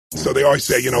So they always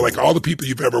say, like all the people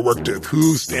you've ever worked with,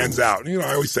 who stands out? And,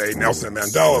 I always say Nelson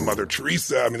Mandela, Mother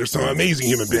Teresa. I mean, there's some amazing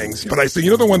human beings. But I say,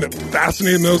 the one that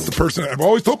fascinated me most, the person, I've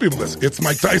always told people this, it's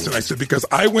Mike Tyson. I said, because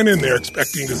I went in there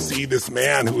expecting to see this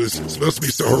man who was supposed to be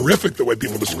so horrific the way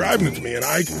people described him to me, and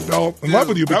I fell in love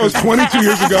with you. That was 22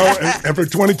 years ago, and for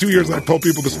 22 years I've told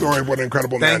people the story of what an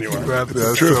incredible man you are. Brother.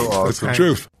 It's the truth. So awesome. It's the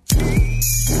truth.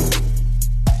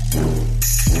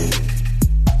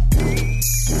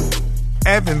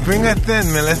 Evan, bring us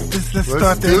in, man. Let's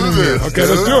start the do interview. this. Okay,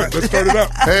 let's do it. Let's start it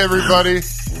up. Hey, everybody.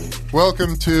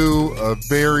 Welcome to a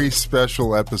very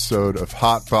special episode of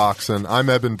Hot Boxing. I'm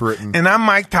Eben Britton. And I'm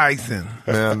Mike Tyson.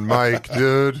 Man, Mike,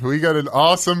 dude, we got an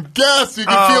awesome guest. You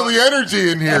can feel the energy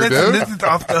in here, dude. This is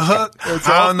off the hook. It's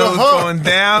I off don't know the what's hook. going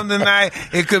down tonight.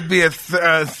 It could be a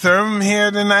sermon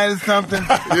here tonight or something.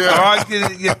 Yeah.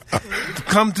 Or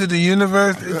come to the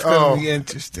universe. It's going to be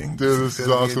interesting. Dude, this is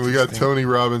awesome. We got Tony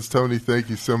Robbins. Tony, thank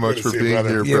you so much Good to for see you, being brother.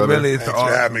 here, Yeah, brother. really, it's Thanks for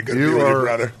awesome. having me. Good to be with you,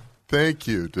 brother. Thank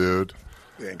you, dude.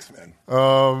 Thanks,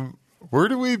 man. Where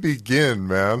do we begin,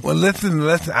 man? Well, listen.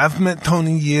 I've met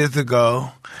Tony years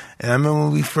ago, and I remember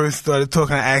when we first started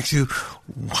talking, I asked you,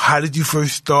 how did you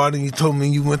first start? And you told me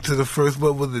you went to the first,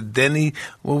 what was it, Denny?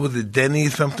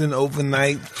 Something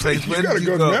overnight place? You Where got a did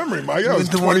good go? memory, Mike. You That was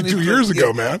went to one of 22 these- years ago,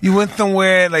 yeah. man. You went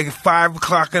somewhere like 5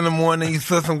 o'clock in the morning, you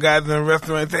saw some guys in a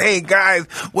restaurant and said, hey, guys,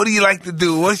 what do you like to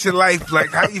do? What's your life like?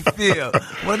 How you feel?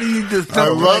 What do you do? I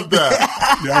love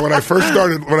that. Yeah, when I first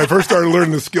started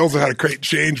learning the skills of how to create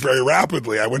change very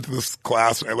rapidly, I went to this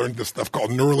class and I learned this stuff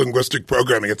called neurolinguistic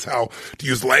programming. It's how to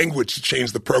use language to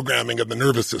change the programming of the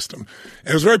nervous system.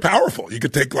 And it was very powerful. You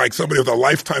could take like somebody with a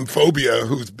lifetime phobia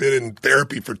who's been in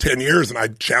therapy for 10 years and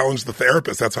I'd challenge the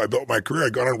therapist. That's how I built my career.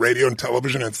 I'd go on radio and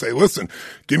television and say, listen,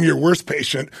 give me your worst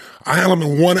patient. I handle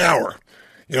them in 1 hour.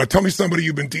 Tell me somebody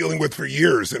you've been dealing with for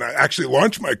years. And I actually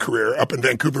launched my career up in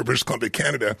Vancouver, British Columbia,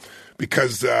 Canada,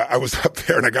 because I was up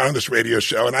there and I got on this radio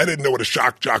show and I didn't know what a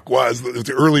shock jock was. It was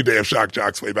the early day of shock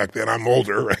jocks way back then. I'm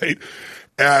older, right?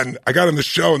 And I got on the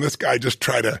show and this guy just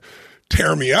tried to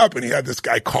tear me up, and he had this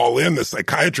guy call in, the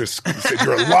psychiatrist. He said,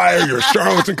 you're a liar, you're a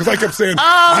charlatan, because I kept saying,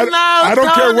 I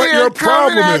don't care what your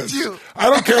problem is. I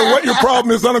don't care what your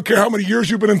problem is. I don't care how many years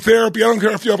you've been in therapy. I don't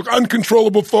care if you have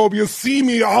uncontrollable phobias. See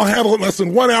me, I'll handle it in less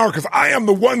than 1 hour because I am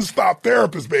the one-stop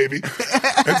therapist, baby.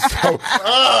 And so,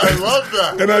 I love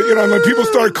that. And and when people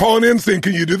started calling in saying,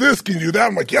 can you do this? Can you do that?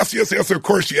 I'm like, yes, of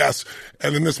course, yes.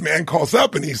 And then this man calls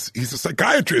up and he's a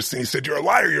psychiatrist and he said, you're a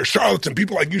liar, you're a charlatan.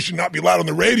 People like you should not be allowed on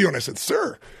the radio. And I said,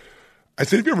 sir,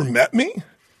 have you ever met me?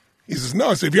 He says, no.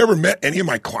 I said, have you ever met any of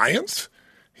my clients?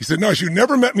 He said, no. I said, you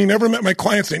never met me, never met my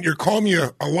clients, and you're calling me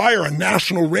a liar on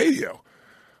national radio.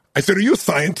 I said, are you a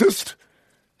scientist?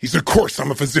 He said, of course, I'm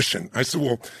a physician. I said,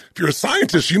 well, if you're a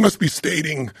scientist, you must be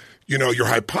stating, your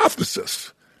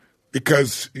hypothesis.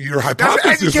 Because your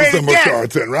hypothesis is the most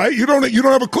charlatan, right? You don't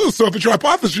have a clue. So if it's your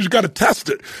hypothesis, you got to test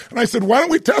it. And I said, why don't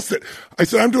we test it? I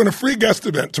said, I'm doing a free guest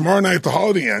event tomorrow night at the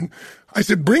Holiday Inn. I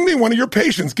said, bring me one of your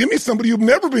patients. Give me somebody you've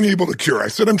never been able to cure. I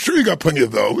said, I'm sure you got plenty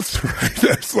of those, right?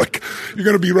 It's like, you're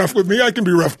going to be rough with me. I can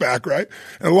be rough back, right?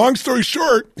 And long story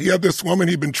short, he had this woman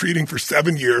he'd been treating for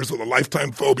 7 years with a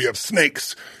lifetime phobia of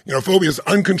snakes. Phobia is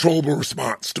uncontrollable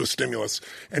response to a stimulus.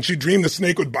 And she dreamed the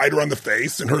snake would bite her on the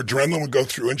face and her adrenaline would go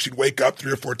through and she'd wake up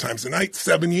 3 or 4 times a night,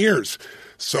 7 years.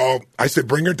 So I said,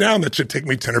 bring her down. That should take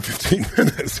me 10 or 15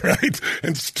 minutes, right?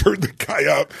 And stirred the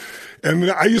guy up.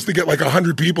 And I used to get like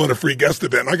 100 people at a free guest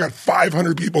event. And I got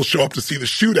 500 people show up to see the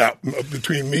shootout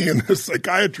between me and this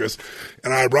psychiatrist.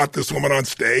 And I brought this woman on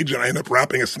stage and I ended up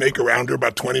wrapping a snake around her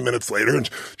about 20 minutes later. And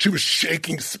she was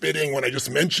shaking, spitting when I just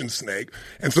mentioned snake.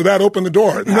 And so that opened the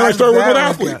door. And then I started working with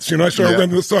athletes.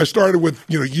 I started with,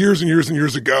 years and years and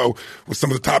years ago with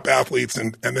some of the top athletes.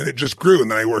 And then it just grew.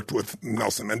 And then I worked with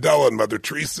Nelson Mandela and Mother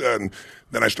Teresa, and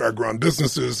then I started growing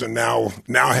businesses, and now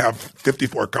I have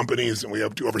 54 companies, and we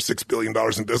have over $6 billion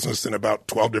in business in about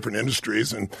 12 different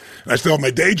industries. And I still have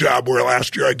my day job where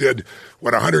last year I did,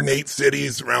 108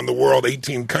 cities around the world,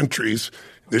 18 countries.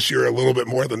 This year, a little bit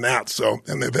more than that. So,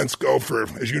 and the events go for,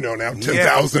 as you know now,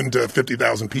 10,000 to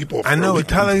 50,000 people. I know.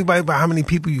 Tell everybody about how many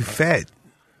people you fed.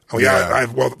 Oh, yeah.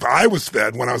 I was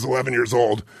fed when I was 11 years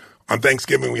old. On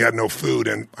Thanksgiving, we had no food,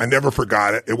 and I never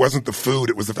forgot it. It wasn't the food.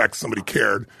 It was the fact that somebody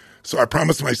cared. So I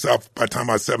promised myself by the time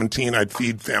I was 17, I'd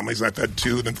feed families. I fed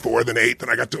 2, then 4, then 8, then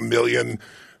I got to 1 million.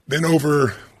 Then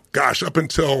up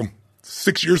until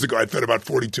 6 years ago, I'd fed about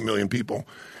 42 million people.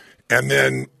 And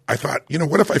then I thought,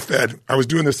 what if I was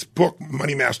doing this book,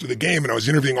 Money Master the Game, and I was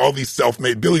interviewing all these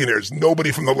self-made billionaires,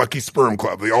 nobody from the Lucky Sperm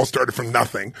Club. They all started from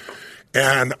nothing.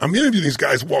 And I'm interviewing these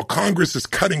guys while Congress is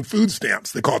cutting food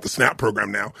stamps. They call it the SNAP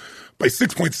program now, by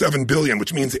 6.7 billion,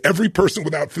 which means every person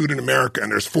without food in America,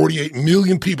 and there's 48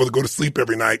 million people that go to sleep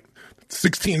every night,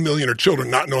 16 million are children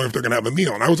not knowing if they're going to have a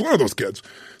meal. And I was one of those kids.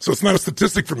 So it's not a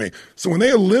statistic for me. So when they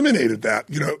eliminated that,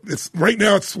 it's right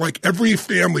now it's like every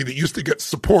family that used to get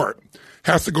support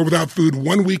has to go without food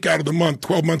 1 week out of the month,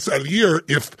 12 months out of the year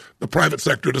if the private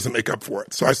sector doesn't make up for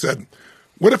it. So I said,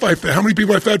 what if how many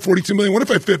people I fed? 42 million. What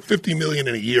if I fed 50 million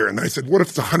in a year? And I said, what if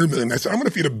it's 100 million? And I said, I'm going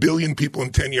to feed 1 billion people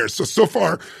in 10 years. So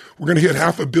far, we're going to hit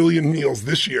 500 million meals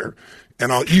this year.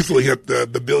 And I'll easily hit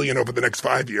the billion over the next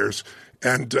 5 years.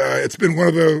 And it's been one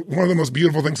of the most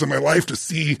beautiful things in my life to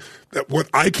see that what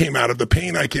I came out of, the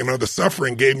pain I came out of, the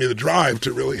suffering gave me the drive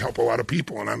to really help a lot of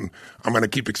people. And I'm going to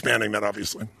keep expanding that,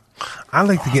 obviously. I'd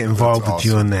like to get involved with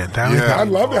you in that. I'd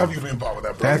love to have you be involved with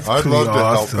that, brother. I'd love to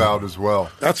help out as well.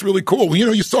 That's really cool. Well,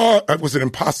 you saw, was it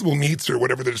Impossible Meats or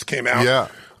whatever that just came out? Yeah.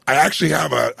 I actually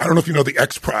have I don't know if you know the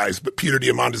X Prize, but Peter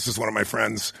Diamandis is one of my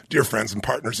friends, dear friends and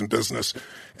partners in business.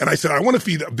 And I said, I want to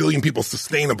feed 1 billion people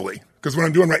sustainably. Because what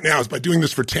I'm doing right now is by doing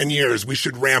this for 10 years, we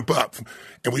should ramp up.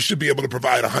 And we should be able to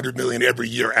provide 100 million every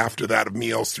year after that of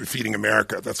meals through Feeding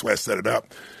America. That's why I set it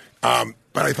up.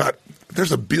 But I thought,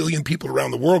 there's 1 billion people around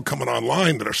the world coming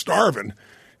online that are starving.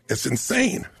 It's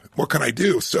insane. What can I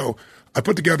do? So I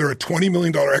put together a $20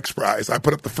 million X Prize. I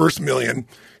put up the first million.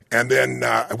 And then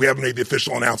we haven't made the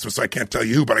official announcement, so I can't tell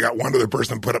you who, but I got one other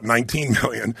person put up 19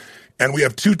 million. And we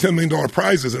have two $10 million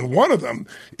prizes. And one of them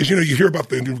is, you hear about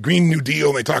the Green New Deal,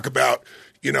 and they talk about,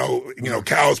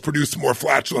 cows produce more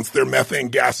flatulence. Their methane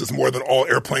gas is more than all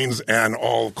airplanes and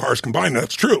all cars combined. And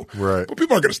that's true. Right. But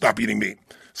people aren't going to stop eating meat.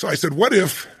 So I said, what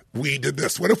if we did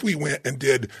this? What if we went and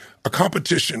did a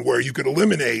competition where you could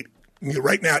eliminate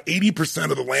right now, 80%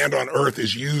 of the land on Earth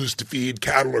is used to feed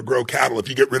cattle or grow cattle if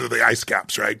you get rid of the ice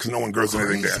caps, right? Because no one grows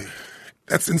anything there.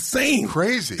 That's insane.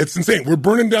 Crazy. It's insane. We're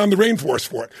burning down the rainforest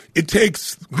for it. It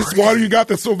takes this water you got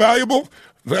that's so valuable.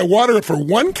 That water for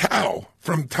one cow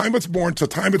from time it's born to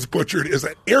time it's butchered is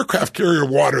an aircraft carrier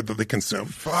water that they consume.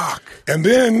 Fuck. And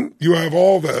then you have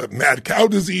all the mad cow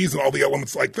disease and all the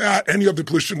elements like that, and you have the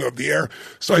pollution of the air.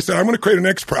 So I said, I'm going to create an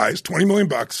X Prize, $20 million.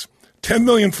 10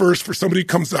 million first for somebody who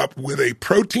comes up with a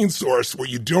protein source where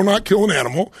you do not kill an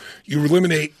animal. You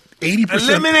eliminate 80%.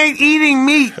 Eliminate eating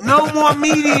meat. No more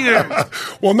meat eaters.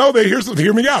 Well, no,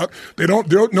 hear me out.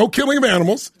 No killing of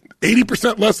animals.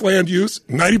 80% less land use,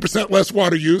 90% less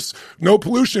water use, no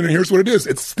pollution. And here's what it is.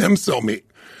 It's stem cell meat.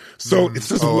 So it's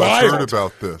just wild. I've heard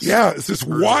about this. Yeah, it's just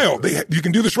wild. You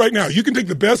can do this right now. You can take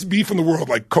the best beef in the world,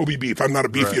 like Kobe beef. I'm not a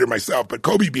beef eater myself, but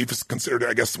Kobe beef is considered,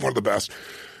 I guess, one of the best.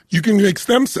 You can make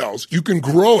stem cells. You can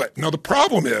grow it. Now, the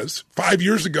problem is 5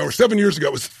 years ago or 7 years ago,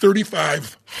 it was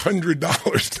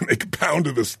 $3,500 to make a pound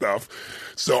of this stuff.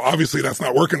 So obviously that's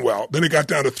not working well. Then it got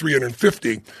down to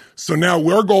 $350. So now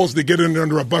our goal is to get it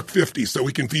under $1.50 so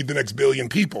we can feed the next billion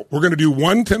people. We're going to do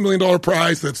one $10 million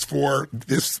prize that's for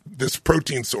this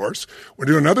protein source. We're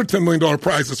doing another $10 million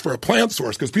prize that's for a plant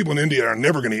source because people in India are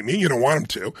never going to eat meat. You don't want them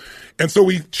to. And so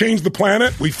we change the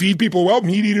planet. We feed people well.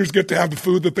 Meat eaters get to have the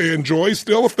food that they enjoy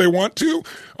still if they want to,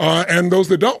 and those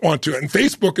that don't want to. And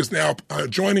Facebook is now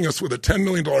joining us with a $10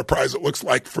 million prize, it looks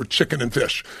like, for chicken and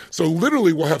fish. So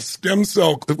literally we'll have stem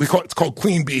cell, it's called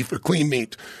clean beef or clean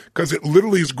meat, because it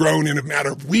literally is grown in a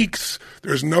matter of weeks.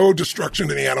 There's no destruction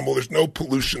to the animal. There's no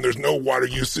pollution. There's no water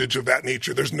usage of that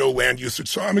nature. There's no land usage.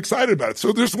 So I'm excited about it.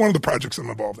 So there's one of the projects I'm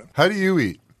involved in. How do you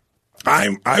eat?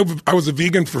 I was a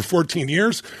vegan for 14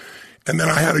 years, and then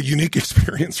I had a unique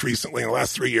experience recently in the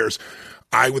last 3 years.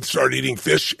 I would start eating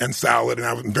fish and salad, and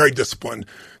I was very disciplined.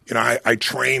 I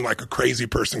train like a crazy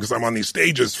person because I'm on these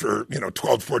stages for,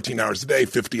 12, 14 hours a day,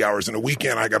 50 hours in a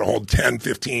weekend. I got to hold 10,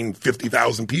 15,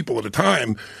 50,000 people at a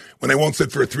time when they won't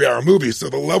sit for a 3-hour movie. So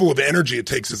the level of energy it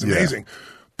takes is amazing. Yeah.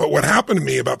 But what happened to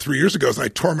me about 3 years ago is I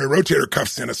tore my rotator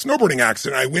cuffs in a snowboarding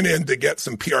accident. I went in to get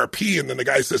some PRP, and then the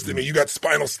guy says to me, you got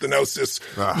spinal stenosis.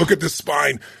 Look at this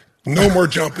spine. No more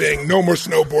jumping, no more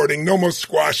snowboarding, no more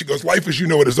squash. He goes, life as you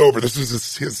know it is over. This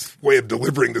is his way of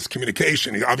delivering this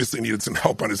communication. He obviously needed some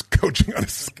help on his coaching, on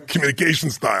his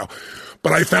communication style.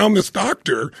 But I found this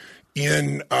doctor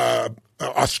in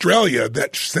Australia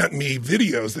that sent me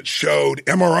videos that showed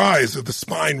MRIs of the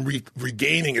spine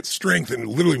regaining its strength and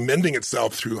literally mending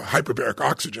itself through hyperbaric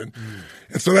oxygen.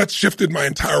 And so that shifted my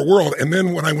entire world. And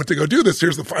then when I went to go do this,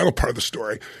 here's the final part of the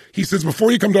story. He says,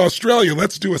 before you come to Australia,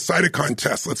 let's do a cytokine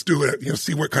test. Let's do it,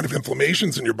 see what kind of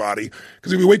inflammation's in your body.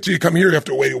 Because if you wait till you come here, you have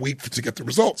to wait a week to get the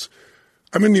results.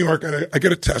 I'm in New York and I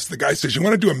get a test. The guy says, you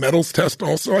want to do a metals test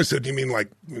also? I said, you mean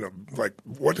like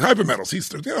what type of metals? He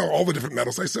said, all the different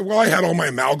metals. I said, well, I had all my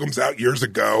amalgams out years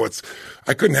ago.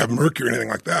 I couldn't have mercury or anything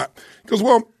like that. He goes,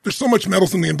 well, there's so much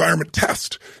metals in the environment,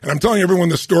 test. And I'm telling everyone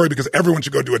this story because everyone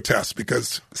should go do a test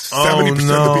because 70% of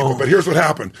the people, but here's what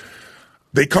happened.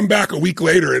 They come back a week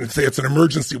later and say it's an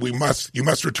emergency. You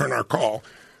must return our call.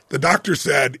 The doctor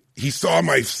said he saw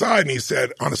my side and he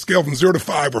said, on a scale from 0 to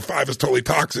 5, where 5 is totally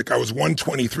toxic, I was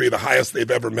 123, the highest they've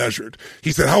ever measured.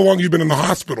 He said, how long have you been in the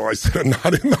hospital? I said, I'm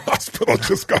not in the hospital. I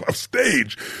just got off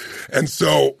stage. And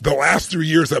so the last 3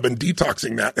 years I've been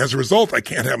detoxing that. As a result, I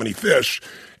can't have any fish.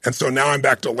 And so now I'm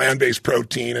back to land-based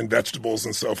protein and vegetables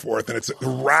and so forth. And it's a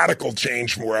radical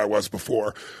change from where I was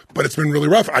before. But it's been really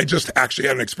rough. I just actually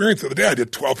had an experience the other day. I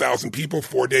did 12,000 people,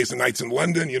 4 days and nights in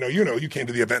London. You came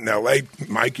to the event in L.A.,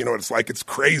 Mike. You know what it's like. It's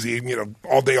crazy.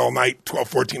 All day, all night, 12,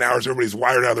 14 hours. Everybody's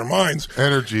wired out of their minds.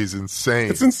 Energy is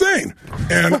insane. It's insane.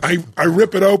 And I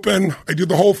rip it open. I do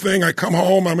the whole thing. I come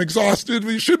home. I'm exhausted.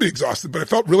 Well, you should be exhausted. But I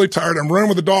felt really tired. I'm running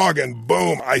with the dog and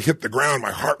boom, I hit the ground. My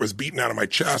heart was beating out of my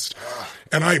chest.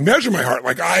 And I measure my heart.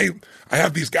 Like I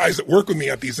have these guys that work with me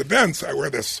at these events. I wear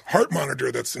this heart monitor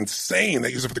that's insane.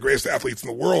 They use it for the greatest athletes in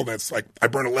the world. And it's like I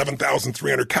burn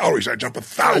 11,300 calories. I jump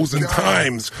 1,000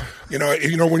 times.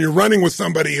 When you're running with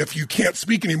somebody, if you can't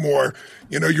speak anymore,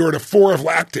 you're at a 4 of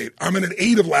lactate. I'm at an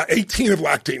 18 of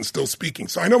lactate and still speaking.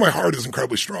 So I know my heart is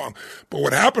incredibly strong. But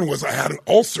what happened was I had an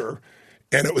ulcer.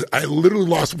 And I literally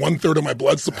lost 1/3 of my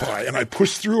blood supply. And I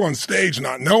pushed through on stage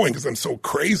not knowing because I'm so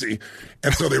crazy.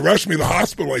 And so they rushed me to the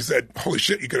hospital. I said, holy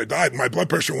shit, you could have died. My blood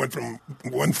pressure went from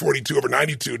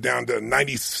 142/92 down to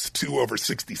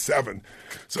 92/67.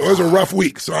 So it was a rough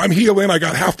week. So I'm healing. I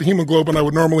got half the hemoglobin I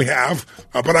would normally have,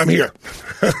 but I'm here.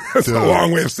 That's a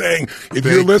long way of saying, if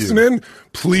you're listening,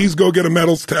 please go get a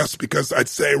metals test because I'd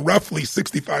say roughly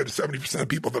 65 to 70% of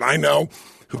people that I know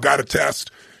who got a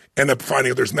test end up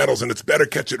finding there's metals, and it's better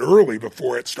catch it early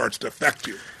before it starts to affect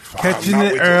you. Catching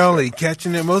it early,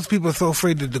 Most people are so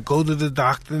afraid to go to the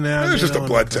doctor now. It's just a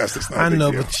blood test. It's not a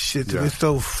big deal. But shit, we're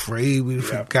so afraid. We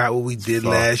forgot what we did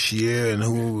last year and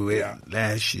who we were with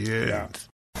last year. Yeah.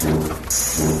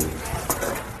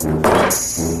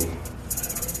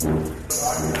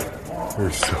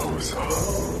 They're so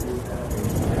soft.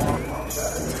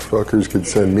 Fuckers could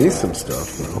send me some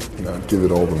stuff, though. Not give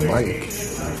it all to Mike.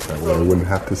 That way I wouldn't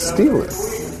have to steal it.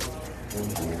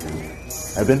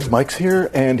 Evan, Mike's here,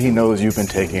 and he knows you've been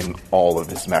taking all of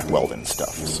his Mac Weldon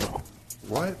stuff, so...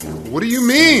 What? What do you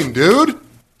mean, dude?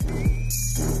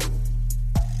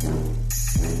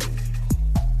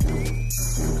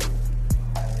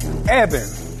 Evan,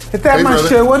 is that my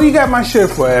shirt? What do you got my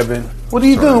shirt for, Evan? What are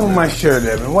you doing with my shirt,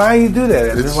 Evan? Why do you do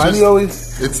that, Evan? Why do you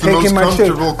always taking my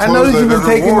shirt? I know that you've been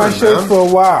taking my shirts for a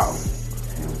while.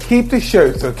 Keep the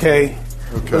shirts, okay?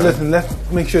 Okay. But listen, let's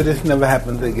make sure this never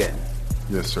happens again.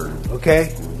 Yes, sir.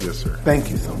 Okay? Yes, sir. Thank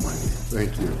you so much.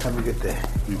 Thank you. Have a good day.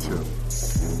 You too.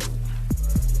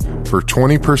 For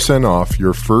 20% off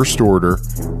your first order,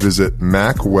 visit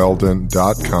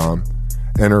macweldon.com.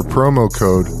 Enter promo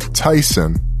code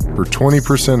Tyson for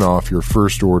 20% off your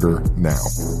first order now.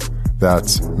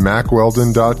 That's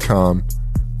macweldon.com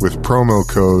with promo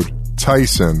code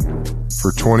Tyson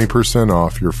for 20%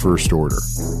 off your first order.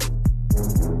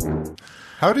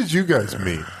 How did you guys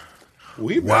meet?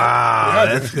 Wow,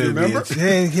 that's good. Yeah,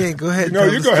 go ahead. No,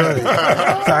 you go ahead.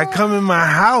 So I come in my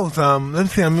house. I'm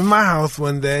in my house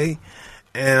one day,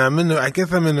 and I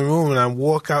guess I'm in the room, and I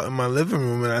walk out in my living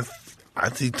room, and I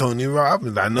see Tony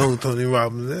Robbins. I know who Tony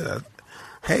Robbins is.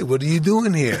 Hey, what are you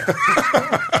doing here?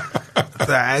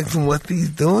 So I asked him what he's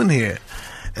doing here,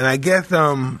 and I guess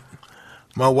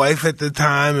my wife at the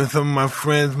time and some of my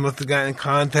friends must have gotten in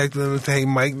contact with him and said, hey,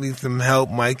 Mike needs some help.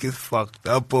 Mike is fucked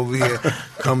up over here.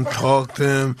 Come talk to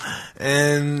him.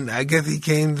 And I guess he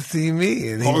came to see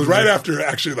me. And it was right after,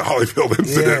 actually, the Holyfield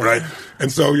incident, right?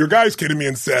 And so your guys came to me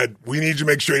and said, we need you to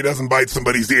make sure he doesn't bite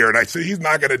somebody's ear. And I said, he's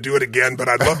not going to do it again, but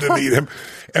I'd love to meet him.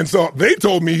 And so they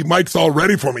told me Mike's all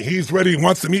ready for me. He's ready. He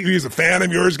wants to meet you. He's a fan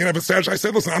of yours. He's going to have a session. I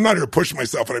said, listen, I'm not here to push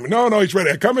myself on him. No, he's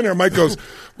ready. I come in here. Mike goes,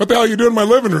 what the hell are you doing in my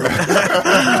living room?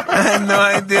 I had no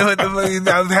idea what the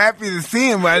fuck. I was happy to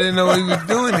see him, but I didn't know what he was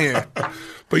doing here.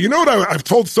 But you know what? I've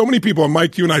told so many people, and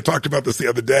Mike, you and I talked about this the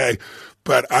other day,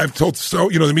 but I've told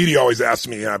the media always asks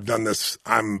me, I've done this,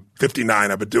 I'm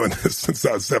 59, I've been doing this since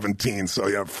I was 17,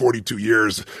 so 42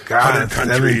 years, 100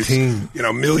 countries, 17.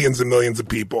 Millions and millions of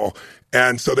people.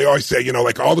 And so they always say,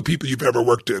 like all the people you've ever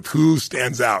worked with, who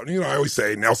stands out? And, I always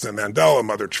say Nelson Mandela,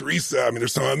 Mother Teresa. I mean,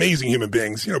 there's some amazing human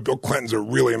beings. Bill Clinton's a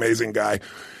really amazing guy.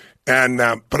 And,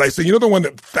 but I said, you know, the one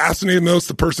that fascinated me most,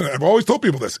 the person, I've always told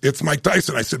people this, it's Mike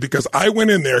Tyson. I said, because I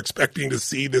went in there expecting to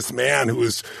see this man who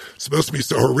was supposed to be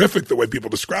so horrific the way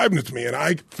people described it to me. And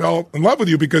I fell in love with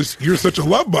you because you're such a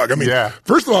love bug. I mean,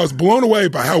 first of all, I was blown away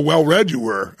by how well read you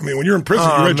were. I mean, when you're in prison,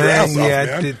 you read your ass off, man.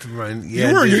 I did run.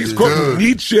 You were. He's quoting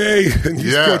Nietzsche and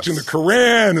he's quoting the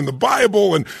Quran and the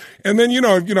Bible. And then, you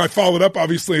know, I followed up,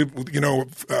 obviously, with,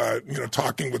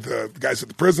 talking with the guys at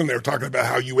the prison. They were talking about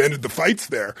how you ended the fights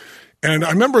there. And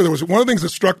I remember there was one of the things that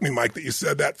struck me, Mike, that you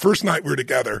said that first night we were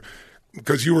together,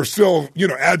 because you were still,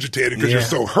 agitated because you're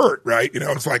so hurt, right?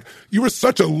 It's like you were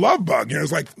such a love bug.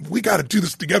 It's like, we got to do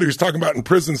this together. He was talking about in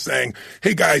prison saying,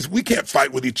 hey, guys, we can't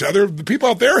fight with each other. The people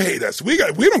out there hate us. We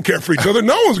don't care for each other.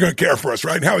 No one's going to care for us,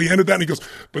 right? And how he ended that, and he goes,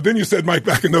 but then you said, Mike,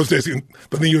 back in those days,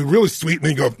 but then you were really sweet, and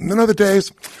then you go, in other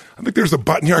days, I think there's a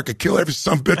button here I could kill every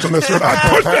son of a bitch on this earth. I'd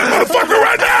push that motherfucker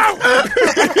right now!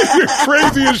 You're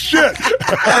crazy as shit.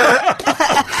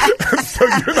 So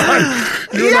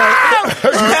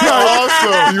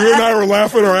you and I were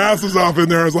laughing our asses off in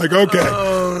there. I was like, okay.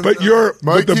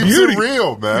 Mike but the keeps beauty. It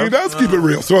real, man. He does keep it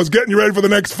real. So I was getting you ready for the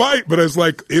next fight, but I was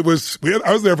like, I was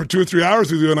there for 2 or 3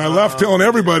 hours with you, and I left telling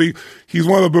everybody he's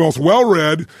one of the most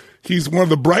well-read. He's one of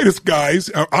the brightest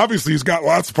guys. Obviously, he's got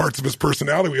lots of parts of his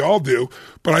personality. We all do.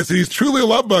 But I said he's truly a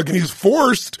love bug, and he's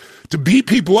forced to beat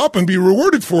people up and be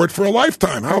rewarded for it for a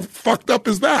lifetime. How fucked up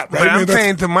is that, right? But I'm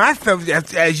saying to myself,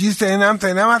 as you saying, I'm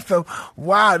saying to myself,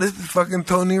 wow, this is fucking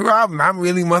Tony Robbins. I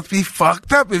really must be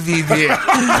fucked up if he's here.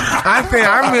 I say,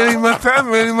 I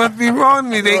really must be wrong to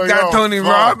me. They got Tony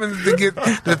Robbins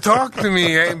to talk to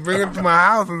me and bring him to my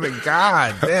house. I'm like,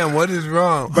 God damn, what is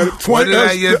wrong? But what did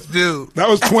I just do? That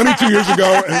was 22 years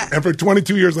ago, and for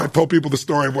 22 years, I've told people the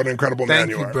story of what an incredible man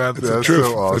you are. Brother. It's the truth.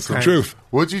 So awesome. It's the truth.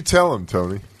 What'd you tell him,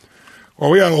 Tony? Well,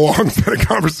 we had a long set of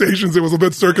conversations. It was a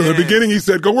bit circular. At the beginning, he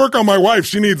said, go work on my wife.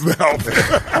 She needs the help.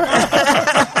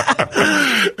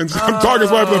 And so I'm talking to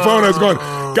his wife on the phone. I was going,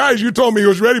 guys, you told me he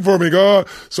was ready for me.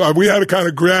 So we had to kind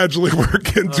of gradually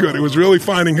work into it. It was really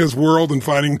finding his world and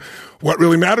finding what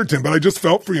really mattered to him. But I just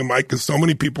felt for you, Mike, because so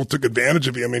many people took advantage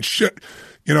of you. I mean, shit,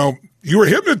 you were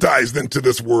hypnotized into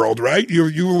this world, right?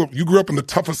 You grew up in the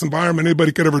toughest environment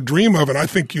anybody could ever dream of, and I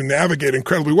think you navigate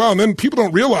incredibly well. And then people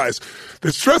don't realize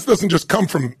that stress doesn't just come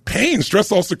from pain.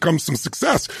 Stress also comes from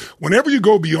success. Whenever you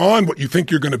go beyond what you think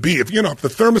you're going to be, if the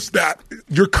thermostat,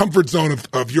 your comfort zone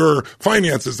of your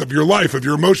finances, of your life, of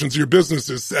your emotions, your business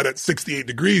is set at 68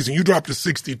 degrees, and you drop to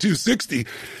 62, 60,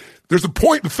 there's a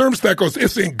point the thermostat goes,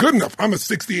 this ain't good enough. I'm a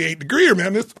 68 degreeer,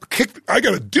 man. I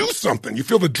got to do something. You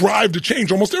feel the drive to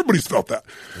change. Almost everybody's felt that.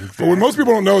 Exactly. But what most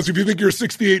people don't know is if you think you're a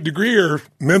 68 degreeer,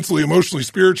 mentally, emotionally,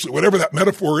 spiritually, whatever that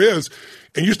metaphor is,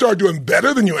 and you start doing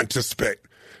better than you anticipate,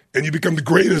 and you become the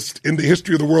greatest in the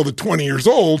history of the world at 20 years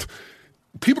old,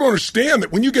 people don't understand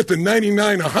that when you get to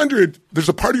 99, 100, there's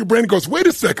a part of your brain that goes, wait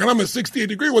a second, I'm a 68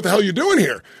 degree. What the hell are you doing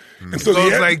here? And so it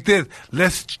goes like this.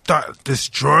 Let's start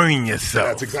destroying yourself.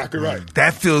 That's exactly right.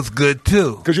 That feels good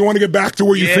too. Because you want to get back to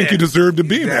where you think you deserve to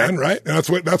be, man, right? And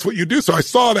that's what you do. So I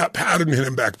saw that pattern in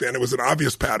him back then. It was an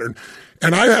obvious pattern.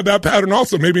 And I had that pattern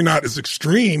also, maybe not as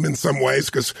extreme in some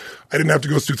ways, because I didn't have to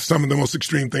go through some of the most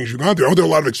extreme things you've gone through. I went through a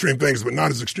lot of extreme things, but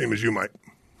not as extreme as you might.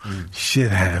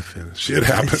 Shit happens. Shit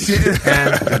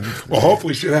happens. Well,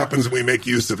 hopefully shit happens and we make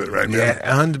use of it, right, man?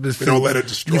 Yeah, 100%. We don't let it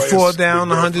destroy us. You fall down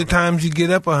 100 times, you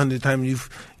get up 100 times.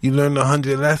 You learn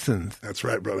 100 lessons. That's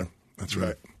right, brother. That's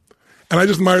right. And I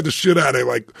just admired the shit out of it.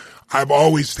 Like, I've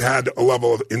always had a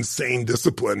level of insane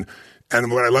discipline.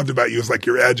 And what I loved about you is like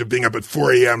your edge of being up at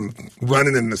 4 a.m.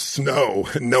 running in the snow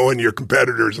and knowing your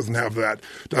competitors doesn't have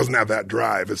that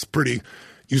drive. It's pretty...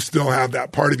 You still have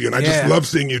that part of you. And I just love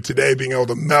seeing you today, being able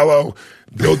to mellow,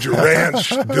 build your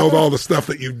ranch, build all the stuff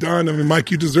that you've done. I mean,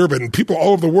 Mike, you deserve it. And people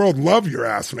all over the world love your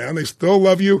ass, man. They still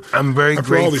love you. I'm very for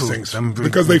grateful. All these things.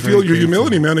 Because they feel your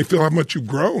humility, man. They feel how much you've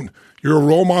grown. You're a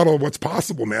role model of what's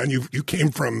possible, man. You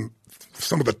came from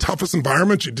some of the toughest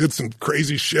environments. You did some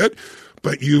crazy shit.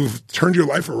 But you've turned your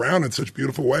life around in such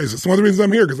beautiful ways. It's one of the reasons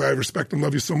I'm here, because I respect and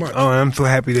love you so much. Oh, I'm so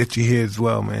happy that you're here as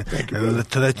well, man. Thank you, and brother.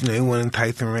 To let you know, everyone in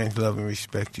Tyson Ranch love and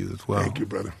respect you as well. Thank you,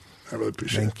 brother. I really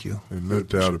appreciate it. Thank you. And no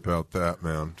doubt about that,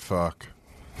 man. Fuck.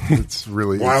 It's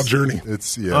really... Wild journey.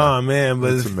 Oh, man,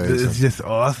 but it's amazing. It's just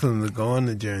awesome to go on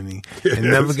the journey. It and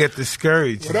is. never get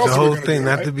discouraged. What else the are we whole gonna thing, do,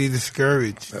 not right? to be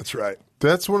discouraged. That's right.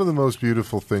 That's one of the most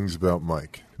beautiful things about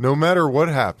Mike. No matter what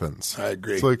happens. I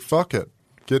agree. It's like, fuck it.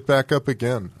 get back up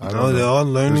again. I don't know. They're all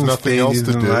learning There's nothing else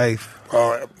stages to in do. life.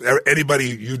 Anybody,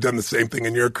 you've done the same thing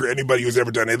in your career. Anybody who's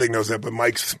ever done anything knows that, but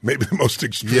Mike's maybe the most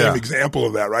extreme example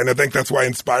of that, right? And I think that's why it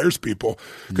inspires people,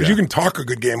 because you can talk a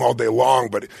good game all day long,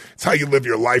 but it's how you live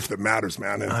your life that matters,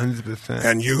 man. And, 100%.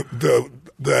 And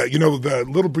the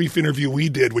little brief interview we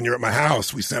did when you're at my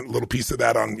house, we sent a little piece of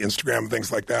that on Instagram and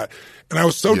things like that. And I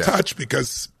was so touched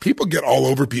because people get all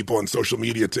over people on social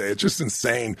media today. It's just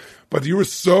insane. But you were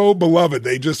so beloved.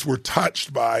 They just were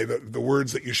touched by the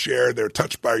words that you shared. They're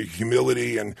touched by your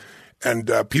humility, and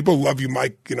people love you,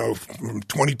 Mike. From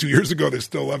 22 years ago, they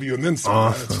still love you, and then some.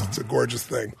 Awesome. It's a gorgeous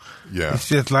thing. Yeah. It's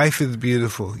just life is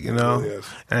beautiful, It really is.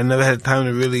 And I never had time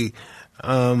to really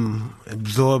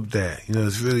absorb that.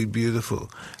 It's really beautiful.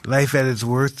 Life at its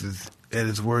worst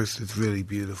it's really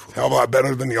beautiful. Hell of a lot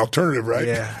better than the alternative, right?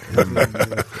 Yeah. It's really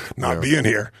beautiful. Not being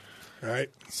here, right?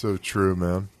 So true,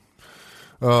 man.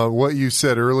 What you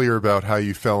said earlier about how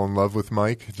you fell in love with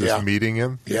Mike, just meeting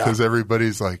him, because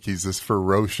everybody's like, he's this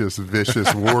ferocious,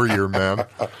 vicious warrior, man.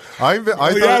 He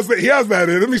has that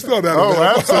in him. He still does. Oh,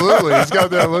 absolutely. He's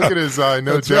got that look in his eye,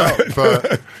 no doubt. Right.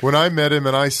 But when I met him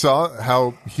and I saw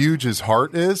how huge his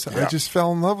heart is, I just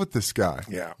fell in love with this guy.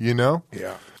 Yeah.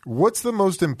 Yeah. What's the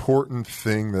most important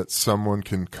thing that someone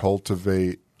can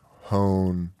cultivate,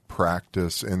 hone,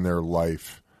 practice in their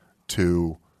life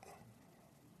to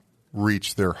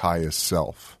reach their highest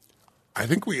self? I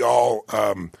think we all,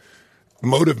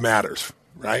 motive matters,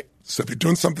 right? So if you're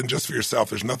doing something just for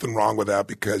yourself, there's nothing wrong with that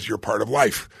because you're part of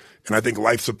life. And I think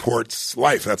life supports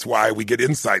life. That's why we get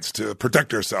insights to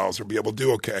protect ourselves or be able to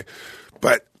do okay.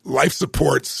 But life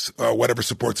supports whatever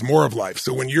supports more of life.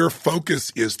 So when your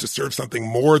focus is to serve something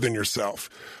more than yourself,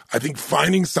 I think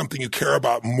finding something you care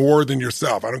about more than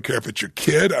yourself. I don't care if it's your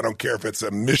kid. I don't care if it's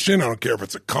a mission. I don't care if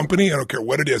it's a company. I don't care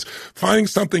what it is. Finding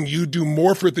something you do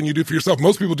more for it than you do for yourself.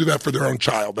 Most people do that for their own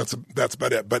child. That's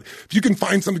about it. But if you can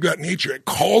find something of that nature, it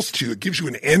calls to you. It gives you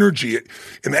an energy.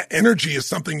 And that energy is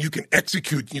something you can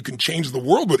execute. You can change the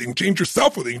world with it. You can change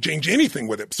yourself with it. You can change anything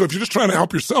with it. So if you're just trying to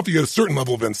help yourself, you get a certain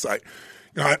level of insight.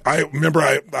 I remember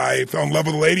I fell in love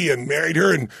with a lady and married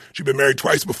her, and she'd been married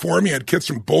twice before me, had kids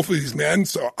from both of these men.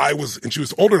 So and she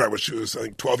was older than I was. She was, I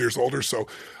think, 12 years older. So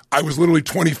I was literally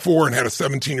 24 and had a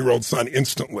 17-year-old son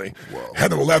instantly. Whoa.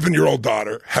 Had an 11-year-old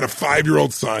daughter, had a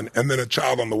 5-year-old son, and then a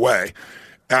child on the way.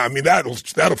 I mean, that'll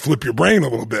flip your brain a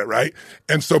little bit, right?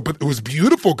 And so, but it was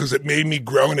beautiful because it made me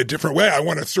grow in a different way. I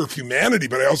want to serve humanity,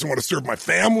 but I also want to serve my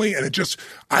family. And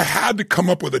I had to come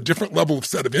up with a different level of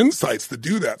set of insights to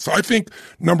do that. So I think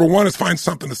number one is find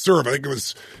something to serve. I think it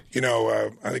was,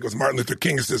 Martin Luther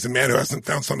King who says, a man who hasn't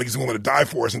found something he's willing to die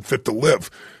for isn't fit to live.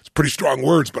 It's pretty strong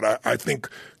words, but I think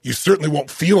you certainly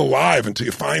won't feel alive until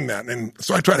you find that. And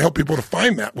so I try to help people to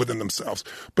find that within themselves.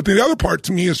 But the other part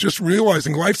to me is just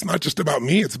realizing life's not just about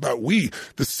me, it's about we.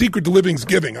 The secret to living is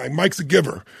giving. Mike's a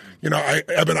giver.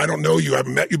 Evan, I don't know you, I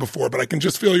haven't met you before, but I can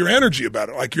just feel your energy about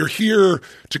it. Like you're here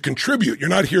to contribute. You're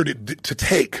not here to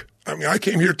take. I mean, I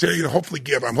came here today to hopefully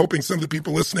give. I'm hoping some of the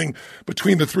people listening,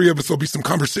 between the three of us, there'll be some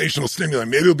conversational stimuli.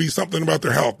 Maybe it'll be something about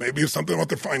their health. Maybe it's something about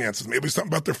their finances. Maybe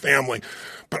something about their family.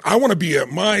 But I want to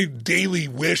my daily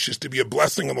wish is to be a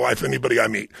blessing in the life of anybody I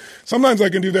meet. Sometimes I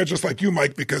can do that just like you,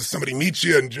 Mike, because somebody meets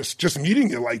you and just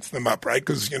meeting you lights them up, right?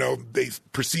 Because, they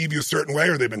perceive you a certain way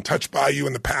or they've been touched by you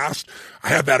in the past. I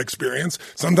have that experience.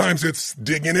 Sometimes it's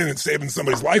digging in and saving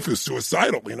somebody's life who's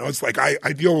suicidal. It's like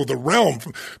I deal with the realm.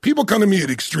 People come to me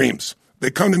at extremes. They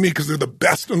come to me because they're the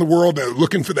best in the world. They're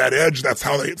looking for that edge. That's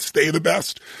how they stay the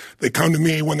best. They come to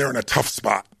me when they're in a tough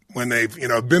spot, when they've,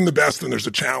 been the best and there's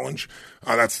a challenge.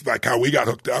 That's like how we got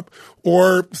hooked up.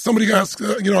 Or somebody has,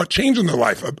 a change in their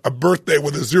life, a birthday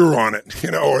with a 0 on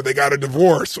it, or they got a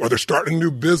divorce or they're starting a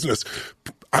new business.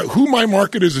 Who my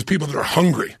market is people that are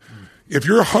hungry. If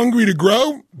you're hungry to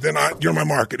grow, then you're my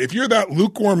market. If you're that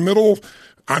lukewarm middle,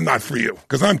 I'm not for you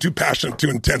because I'm too passionate, too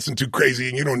intense, and too crazy,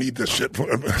 and you don't need this shit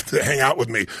to hang out with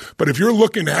me. But if you're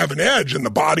looking to have an edge in the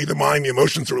body, the mind, the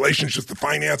emotions, the relationships, the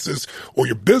finances, or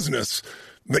your business,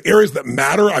 the areas that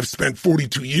matter, I've spent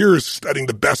 42 years studying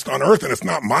the best on earth, and it's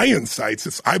not my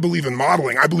insights. I believe in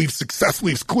modeling. I believe success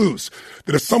leaves clues.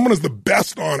 That if someone is the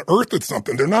best on earth at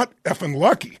something, they're not effing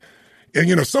lucky.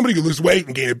 And, somebody could lose weight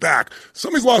and gain it back.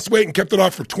 Somebody's lost weight and kept it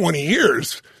off for 20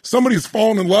 years. Somebody's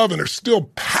fallen in love and are still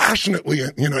passionately,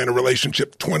 in a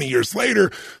relationship 20 years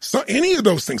later. So any of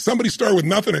those things, somebody started with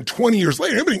nothing and 20 years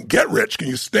later, everybody can get rich. Can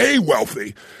you stay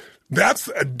wealthy? That's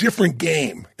a different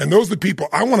game. And those are the people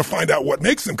I want to find out what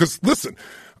makes them. Because listen,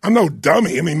 I'm no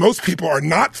dummy. I mean, most people are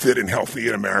not fit and healthy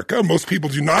in America. Most people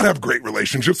do not have great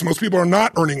relationships. Most people are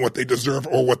not earning what they deserve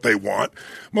or what they want.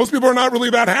 Most people are not really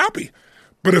that happy.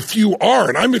 But a few are,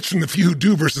 and I'm interested in the few who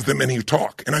do versus the many who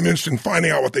talk. And I'm interested in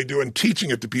finding out what they do and teaching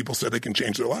it to people so they can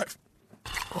change their life.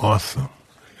 Awesome.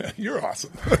 You're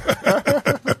awesome.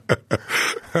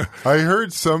 I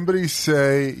heard somebody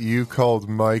say you called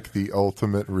Mike the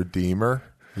ultimate redeemer.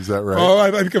 Is that right? Oh,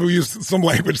 I think I've used some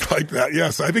language like that.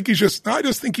 Yes, I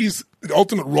just think he's the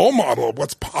ultimate role model of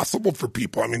what's possible for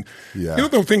people. I mean,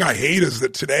 the thing I hate is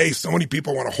that today so many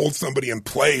people want to hold somebody in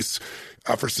place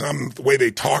for the way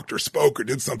they talked or spoke or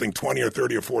did something 20 or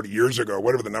 30 or 40 years ago, or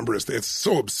whatever the number is. It's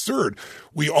so absurd.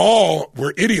 We all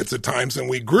were idiots at times, and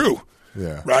we grew.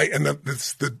 Yeah. Right. And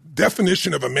the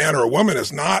definition of a man or a woman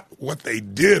is not what they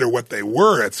did or what they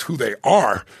were. It's who they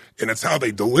are, and it's how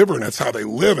they deliver, and it's how they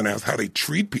live, and it's how they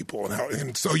treat people.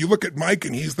 And so you look at Mike,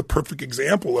 and he's the perfect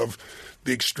example of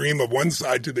the extreme of one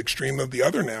side to the extreme of the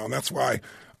other now. And that's why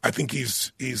I think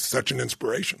he's such an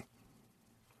inspiration.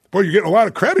 Boy, you're getting a lot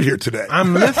of credit here today.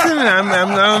 I'm listening. I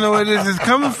don't know where this is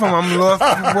coming from. I'm lost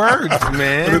for words,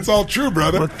 man. But it's all true,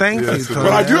 brother. Well, thank you, Tony.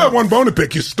 But I do have one bone to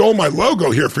pick. You stole my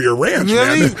logo here for your ranch,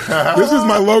 really? Man. This is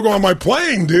my logo on my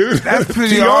plane, dude. That's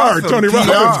pretty TR, awesome. Tony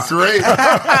Robbins. Great.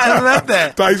 I love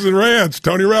that. Tyson Ranch,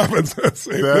 Tony Robbins.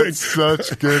 That's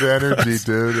such good energy,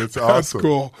 dude. It's awesome. That's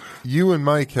cool. You and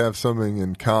Mike have something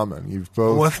in common. You've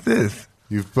both. What's this?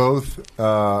 You've both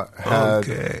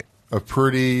had a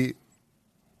pretty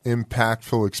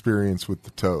impactful experience with the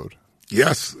toad.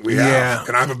 Yes, we have.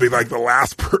 And I would be like the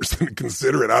last person to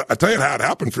consider it. I'll tell you how it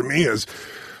happened for me is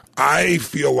I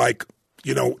feel like,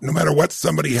 no matter what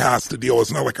somebody has to deal with,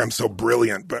 it's not like I'm so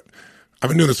brilliant, but I've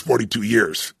been doing this 42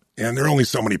 years, and there are only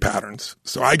so many patterns.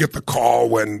 So I get the call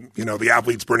when, the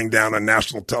athlete's burning down on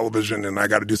national television, and I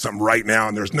got to do something right now,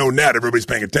 and there's no net. Everybody's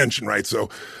paying attention, right? So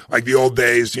like the old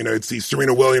days, you'd see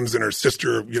Serena Williams and her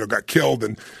sister, got killed,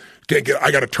 and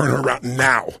I got to turn her around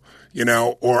now,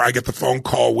 or I get the phone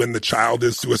call when the child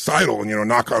is suicidal. And,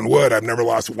 knock on wood, I've never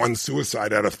lost one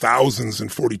suicide out of thousands in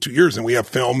 42 years. And we have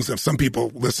films, and some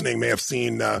people listening may have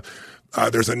seen,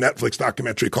 there's a Netflix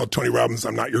documentary called Tony Robbins,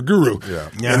 I'm Not Your Guru.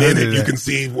 Yeah. And in it, you can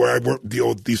see where I deal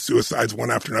with these suicides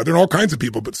one after another, and all kinds of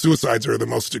people, but suicides are the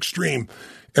most extreme.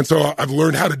 And so I've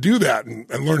learned how to do that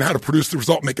and learned how to produce the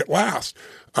result, make it last.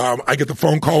 I get the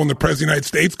phone call when the President of the United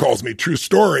States calls me, true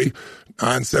story,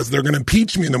 and says they're going to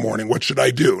impeach me in the morning. What should I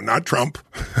do? Not Trump,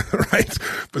 right?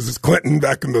 This is Clinton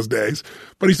back in those days.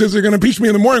 But he says they're going to impeach me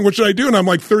in the morning. What should I do? And I'm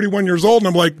like 31 years old, and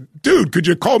I'm like, dude, could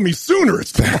you call me sooner?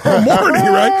 It's tomorrow morning,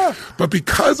 right? But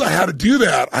because I had to do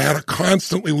that, I had to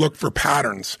constantly look for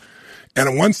patterns.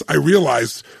 And once I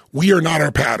realized we are not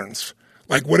our patterns.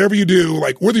 Like whatever you do,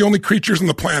 like we're the only creatures on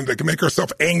the planet that can make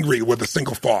ourselves angry with a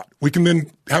single thought. We can then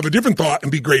have a different thought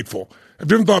and be grateful. Have a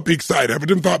different thought, be excited. Have a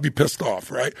different thought, be pissed off,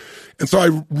 right? And so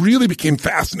I really became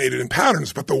fascinated in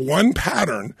patterns. But the one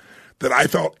pattern that I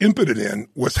felt impotent in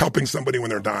was helping somebody when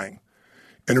they're dying.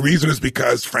 And the reason is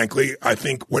because, frankly, I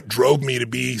think what drove me to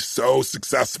be so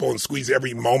successful and squeeze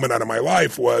every moment out of my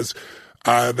life was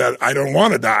that I don't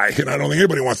want to die, and I don't think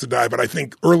anybody wants to die, but I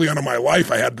think early on in my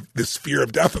life I had this fear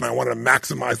of death, and I wanted to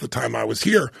maximize the time I was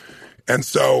here. And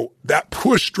so that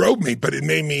push drove me, but it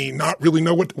made me not really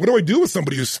know what do I do with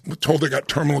somebody who's told they got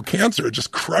terminal cancer. It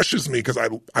just crushes me because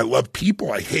I love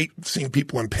people. I hate seeing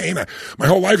people in pain. My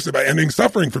whole life is about ending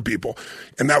suffering for people.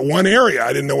 In that one area,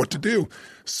 I didn't know what to do.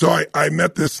 So I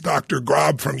met this Dr.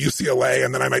 Grob from UCLA,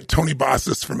 and then I met Tony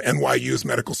Bossis from NYU's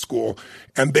medical school.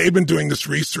 And they've been doing this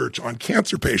research on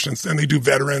cancer patients, and they do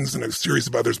veterans and a series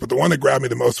of others. But the one that grabbed me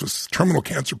the most was terminal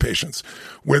cancer patients,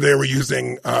 where they were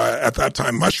using, at that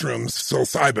time, mushrooms,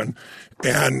 psilocybin.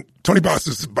 And Tony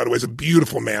Bossis, by the way, is a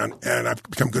beautiful man, and I've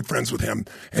become good friends with him.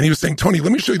 And he was saying, Tony,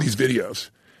 let me show you these videos.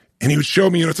 And he would show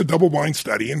me, it's a double-blind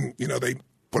study, and, they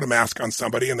put a mask on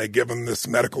somebody and they give them this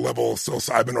medical level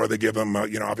psilocybin, or they give them,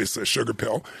 obviously a sugar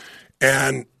pill.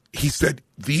 And he said,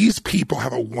 these people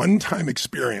have a one-time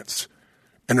experience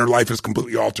and their life is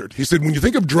completely altered. He said, when you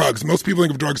think of drugs, most people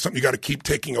think of drugs as something you got to keep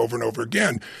taking over and over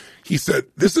again. He said,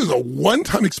 this is a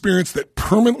one-time experience that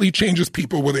permanently changes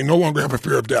people where they no longer have a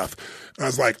fear of death. And I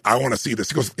was like, I want to see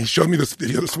this. He showed me this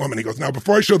video of this woman. He goes, now,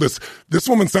 before I show this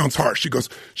woman sounds harsh. She goes,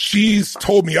 she's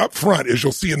told me up front, as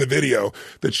you'll see in the video,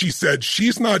 that she said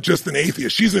she's not just an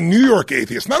atheist. She's a New York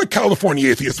atheist, not a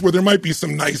California atheist where there might be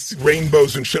some nice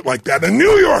rainbows and shit like that. A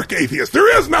New York atheist.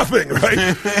 There is nothing,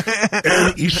 right?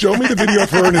 And he showed me the video of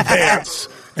her in advance,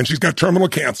 and she's got terminal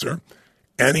cancer.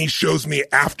 And he shows me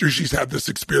after she's had this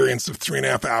experience of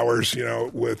 3.5 hours,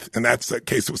 and that's that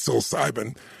case with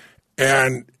psilocybin.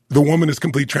 And the woman is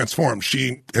completely transformed.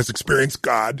 She has experienced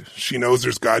God. She knows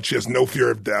there's God. She has no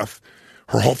fear of death.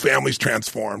 Her whole family's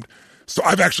transformed. So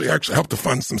I've actually helped to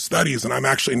fund some studies, and I'm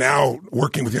actually now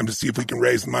working with him to see if we can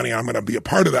raise money. I'm going to be a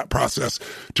part of that process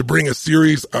to bring a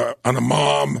series on a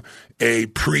mom, a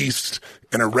priest,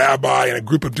 and a rabbi, and a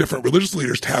group of different religious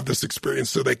leaders to have this experience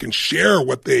so they can share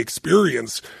what they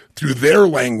experience through their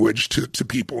language to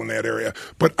people in that area.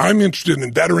 But I'm interested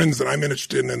in veterans, and I'm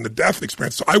interested in the death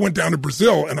experience. So I went down to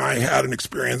Brazil, and I had an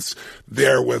experience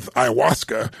there with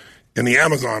ayahuasca in the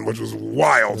Amazon, which was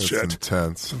wild shit.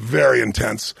 Intense. Very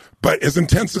intense. But as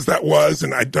intense as that was,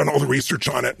 and I'd done all the research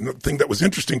on it, and the thing that was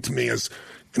interesting to me is,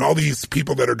 all these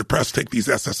people that are depressed take these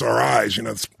SSRIs,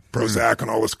 it's Prozac and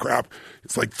all this crap.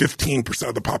 It's like 15%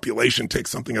 of the population takes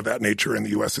something of that nature in the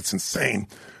U.S. It's insane.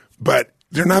 But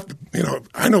they're not,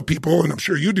 I know people, and I'm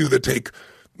sure you do, that take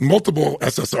multiple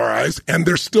SSRIs and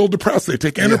they're still depressed. They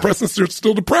take antidepressants, they're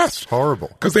still depressed. Horrible.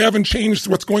 Because they haven't changed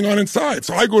what's going on inside.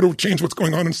 So I go to change what's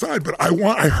going on inside. But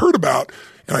I heard about,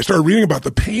 and I started reading about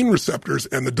the pain receptors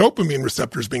and the dopamine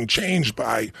receptors being changed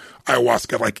by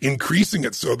ayahuasca, like increasing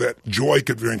it so that joy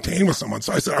could be maintained with someone.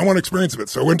 So I said, I want experience of it.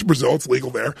 So I went to Brazil, it's legal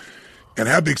there, and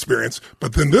had the experience.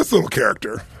 But then this little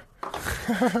character,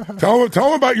 tell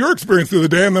him about your experience the other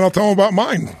day, and then I'll tell him about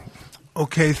mine.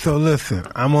 Okay, so listen,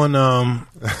 I'm on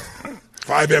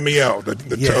 5-MeO, the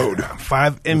toad.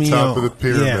 5-MeO. Top of the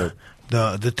pyramid.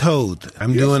 Yeah, the toad.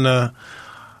 I'm doing a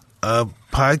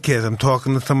podcast. I'm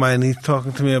talking to somebody, and he's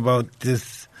talking to me about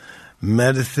this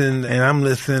medicine, and I'm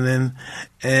listening.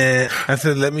 And I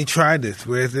said, "Let me try this.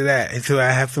 Where is it at?" He said,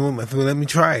 "I have some." I said, "Well, let me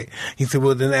try it." He said,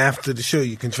 "Well, then after the show,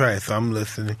 you can try it." So I'm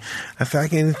listening. I said, "I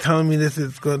can't. He's telling me this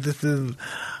is good. This is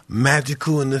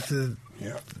magical, and this is."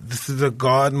 Yeah. This is a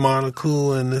God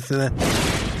molecule and this and that.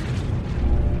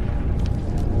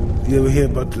 You ever hear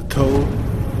about the toad?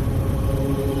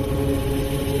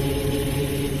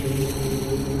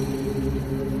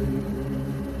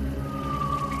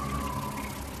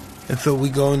 And so we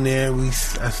go in there,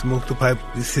 I smoke the pipe,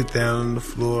 we sit down on the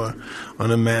floor on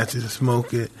a mattress and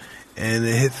smoke it, and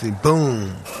it hits me, boom,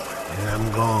 and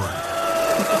I'm gone.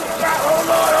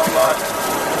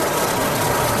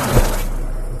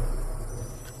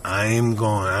 I am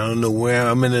gone. I don't know where.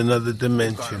 I'm in another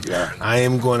dimension. Yeah. I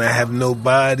am gone. I have no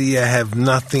body. I have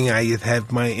nothing. I just have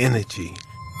my energy.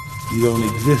 You don't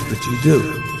exist, but you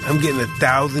do. I'm getting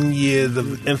 1,000 years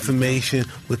of information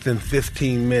within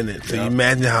 15 minutes. So you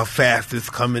imagine how fast it's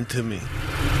coming to me.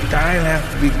 Dying has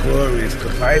to be glorious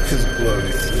because life is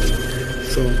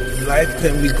glorious. So life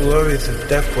can be glorious if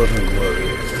death wasn't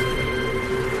glorious.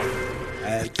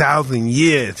 1,000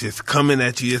 years just coming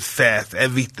at you just fast,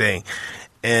 everything.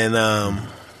 And I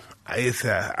just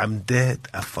said, I'm dead.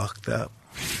 I fucked up.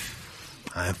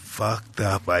 I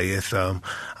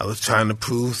was trying to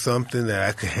prove something that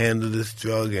I could handle this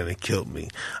drug, and it killed me.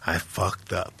 I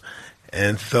fucked up.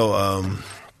 And so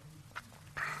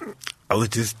I was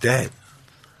just dead.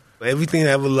 Everything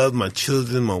I ever loved, my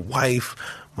children, my wife,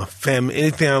 my family,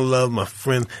 anything I loved, my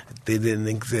friends, they didn't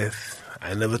exist.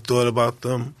 I never thought about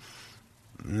them.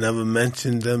 Never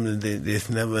mentioned them, and they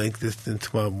just never existed into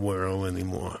my world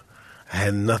anymore. I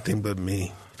had nothing but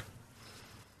me.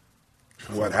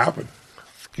 What happened?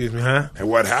 Excuse me, huh? And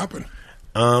what happened?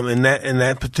 In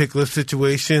that particular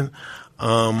situation,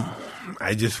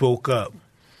 I just woke up.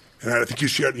 And I think you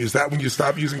shared, is that when you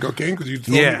stopped using cocaine? Because you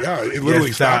told me, it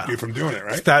literally stopped you from doing it,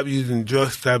 right? Stopped using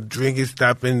drugs, stopped drinking,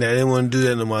 stopped in that. I didn't want to do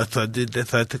that no more, so I did that.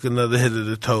 So I took another hit of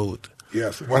the toad.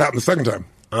 Yes. What happened the second time?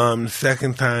 The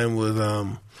second time was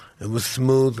it was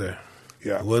smoother.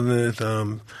 Yeah. It wasn't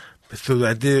as so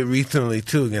I did it recently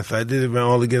too again. So I did it around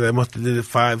all together. I must have did it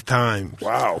 5 times.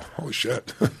 Wow. Holy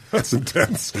shit. That's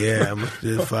intense. Yeah, I must have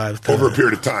did it 5 times. Over a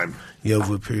period of time. Yeah,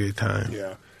 over a period of time.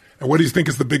 Yeah. And what do you think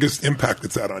is the biggest impact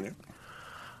it's had on you?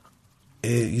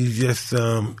 It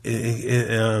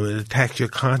attacks your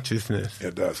consciousness.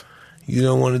 It does. You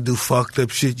don't want to do fucked up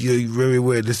shit. You're very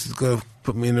aware this is going to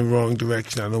put me in the wrong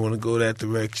direction. I don't want to go that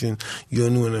direction. You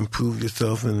only want to improve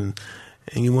yourself, and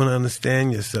you want to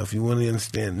understand yourself. You want to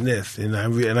understand this. And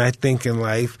I think in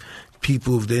life,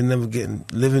 people, if they never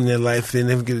living their life, they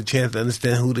never get a chance to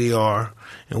understand who they are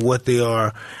and what they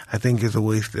are, I think it's a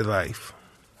waste of life.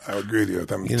 I would agree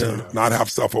with you. To not have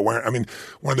self-awareness. I mean,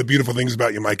 one of the beautiful things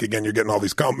about you, Mike, again, you're getting all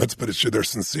these compliments, but they're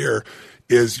sincere,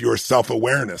 is your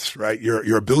self-awareness, right?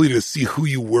 Your ability to see who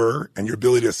you were and your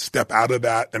ability to step out of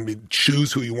that and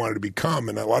choose who you wanted to become.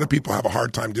 And a lot of people have a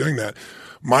hard time doing that.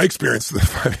 my experience, the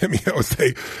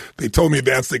 5-MeOs, they told me in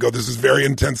advance, they go, this is very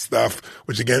intense stuff,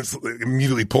 which again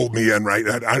immediately pulled me in, right?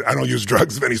 I don't use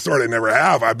drugs of any sort. I never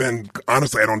have.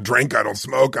 Honestly, I don't drink. I don't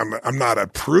smoke. I'm not a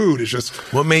prude. It's just.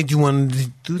 What made you want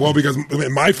to do that? Well, because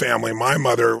in my family, my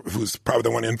mother, who's probably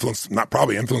the one influenced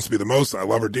me the most, I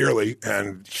love her dearly,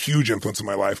 and huge influence in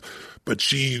my life, but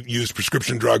she used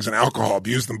prescription drugs and alcohol,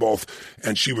 abused them both,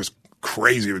 and she was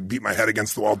crazy. Would beat my head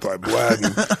against the wall till I bled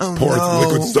and pour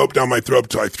liquid soap down my throat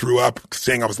till I threw up,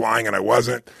 saying I was lying and I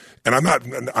wasn't. And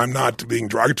I'm not being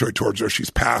derogatory towards her. She's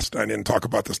passed. I didn't talk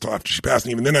about this till after she passed.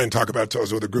 And even then I didn't talk about it till I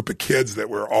was with a group of kids that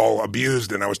were all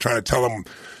abused. And I was trying to tell them,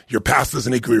 your past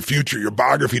doesn't equal your future. Your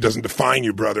biography doesn't define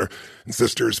you, brother and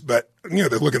sisters. But, they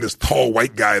look at this tall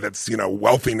white guy that's,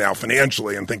 wealthy now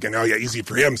financially and thinking, oh yeah, easy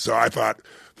for him. So I thought,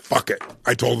 fuck it.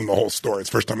 I told them the whole story. It's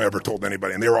the first time I ever told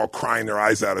anybody. And they were all crying their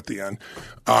eyes out at the end.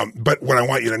 But what I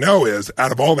want you to know is,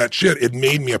 out of all that shit, it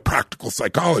made me a practical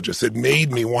psychologist. It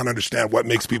made me want to understand what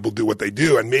makes people do what they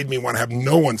do, and made me want to have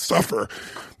no one suffer.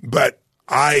 But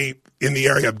in the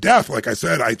area of death, like I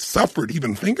said, I suffered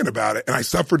even thinking about it, and I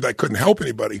suffered that I couldn't help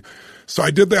anybody. So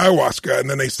I did the ayahuasca, and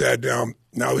then they said,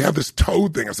 now we have this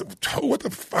toad thing. I said, toad, what the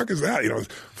fuck is that?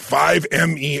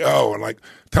 5-MeO. And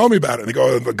tell me about it. And they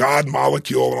go, the God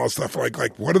molecule and all this stuff.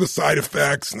 Like, what are the side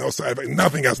effects? No side effects.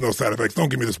 Nothing has no side effects. Don't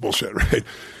give me this bullshit, right?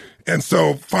 And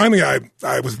so finally I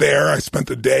was there. I spent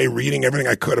the day reading everything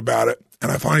I could about it. And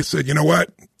I finally said, you know what?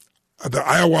 The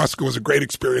ayahuasca was a great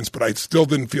experience, but I still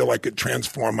didn't feel like it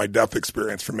transformed my death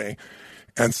experience for me.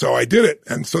 And so I did it.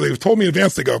 And so they told me in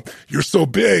advance, they go, you're so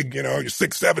big, you're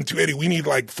 6'7", 280. We need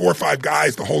 4 or 5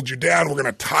 guys to hold you down. We're going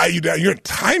to tie you down. You're going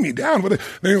to tie me down with it.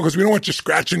 Because we don't want you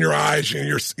scratching your eyes.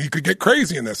 You could get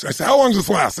crazy in this. I said, how long does this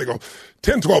last? They go,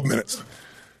 10, 12 minutes.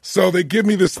 So they give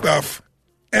me this stuff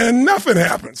and nothing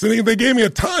happens. And they gave me a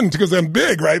ton because I'm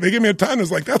big, right? They gave me a ton.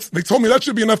 It's like, they told me that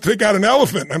should be enough to take out an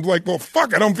elephant. And I'm like, well,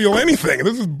 fuck, I don't feel anything.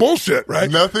 This is bullshit,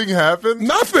 right? Nothing happened?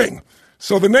 Nothing.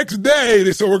 So the next day,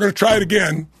 they said, we're going to try it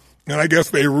again. And I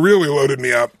guess they really loaded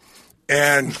me up.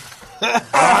 And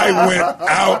I went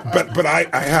out, but I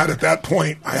had at that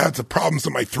point, I had some problems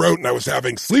in my throat and I was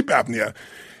having sleep apnea.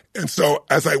 And so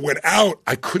as I went out,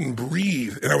 I couldn't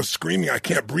breathe. And I was screaming, I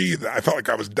can't breathe. I felt like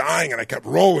I was dying and I kept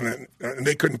rolling and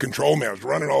they couldn't control me. I was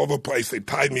running all over the place. They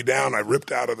tied me down. I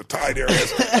ripped out of the tied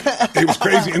areas. It was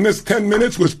crazy. And this 10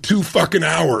 minutes was 2 fucking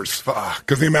hours. Fuck.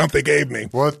 Because the amount they gave me.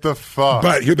 What the fuck?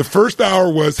 But the first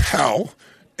hour was hell.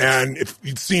 And if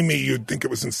you'd see me, you'd think it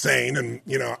was insane. And,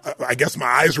 I guess my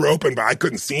eyes were open, but I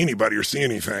couldn't see anybody or see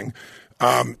anything.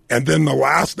 And then the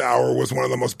last hour was one of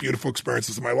the most beautiful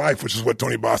experiences of my life, which is what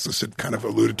Tony Bossis had kind of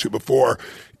alluded to before.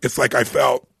 It's like I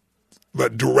felt the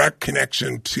direct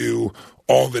connection to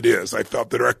all that is. I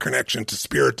felt the direct connection to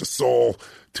spirit, to soul,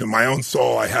 to my own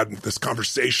soul. I had this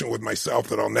conversation with myself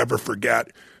that I'll never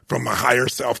forget. From my higher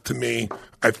self to me,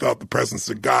 I felt the presence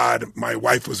of God. My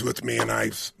wife was with me, and I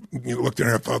looked at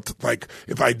her and felt like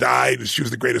if I died, she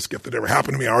was the greatest gift that ever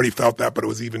happened to me. I already felt that, but it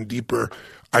was even deeper.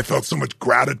 I felt so much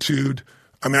gratitude.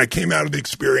 I mean, I came out of the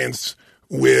experience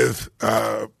with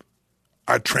a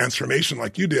transformation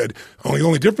like you did. The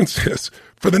only difference is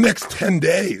for the next 10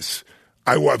 days,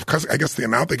 because I guess the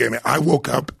amount they gave me, I woke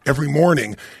up every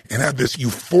morning and had this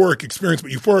euphoric experience.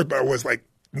 But euphoric, I was like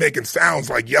making sounds,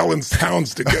 like yelling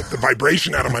sounds to get the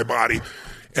vibration out of my body.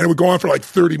 And it would go on for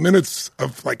 30 minutes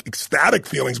of ecstatic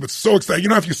feelings, but so excited.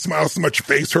 If you smile so much, your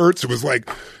face hurts. It was like,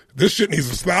 this shit needs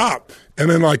to stop. And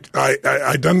then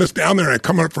I done this down there and I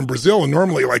come up from Brazil and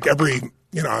normally every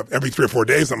 3 or 4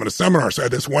 days I'm at a seminar. So I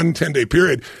had this 1 10-day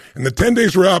period and the 10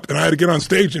 days were up and I had to get on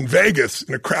stage in Vegas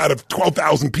in a crowd of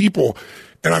 12,000 people.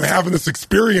 And I'm having this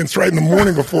experience right in the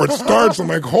morning before it starts. I'm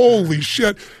like, holy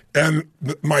shit. And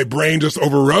my brain just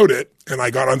overrode it. And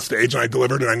I got on stage and I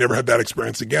delivered and I never had that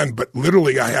experience again. But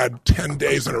literally I had 10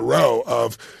 days in a row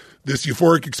of this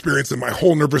euphoric experience and my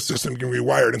whole nervous system getting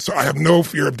rewired. And so I have no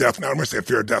fear of death. Now I'm going to say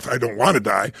fear of death. I don't want to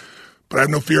die, but I have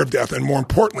no fear of death. And more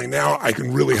importantly, now I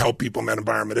can really help people in that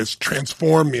environment. It's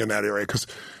transformed me in that area because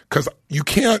you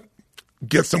can't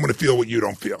get someone to feel what you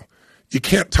don't feel. You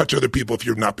can't touch other people if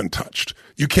you've not been touched.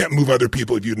 You can't move other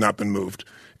people if you've not been moved.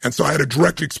 And so I had a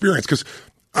direct experience because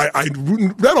I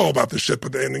read all about this shit,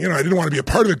 but then, I didn't want to be a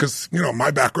part of it because,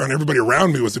 my background, everybody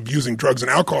around me was abusing drugs and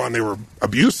alcohol and they were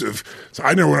abusive. So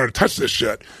I never wanted to touch this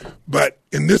shit. But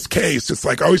in this case, it's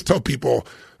like I always tell people,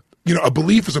 a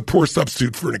belief is a poor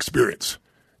substitute for an experience.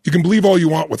 You can believe all you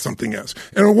want what something is.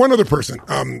 And one other person,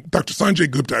 Dr.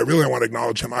 Sanjay Gupta, I really want to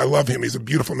acknowledge him. I love him. He's a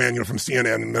beautiful man, from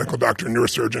CNN, medical doctor and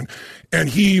neurosurgeon. And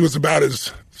he was about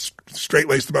as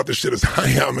straight-laced about this shit as I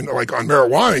am, and like on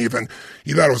marijuana even,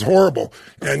 he thought it was horrible.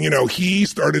 And, he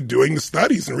started doing the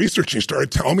studies and research, and he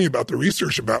started telling me about the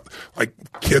research about like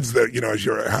kids that, as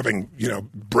you're having,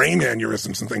 brain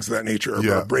aneurysms and things of that nature,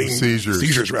 or brain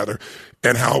seizures rather,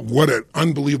 and what an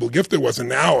unbelievable gift it was. And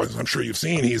now, as I'm sure you've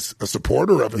seen, he's a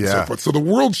supporter of it and so forth. So the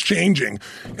world's changing,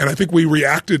 and I think we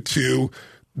reacted to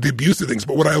the abuse of things.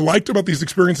 But what I liked about these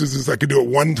experiences is I could do it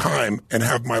one time and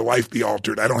have my life be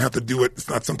altered. I don't have to do it. It's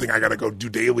not something I got to go do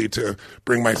daily to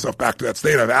bring myself back to that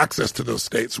state. I have access to those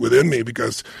states within me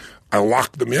because I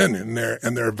lock them in,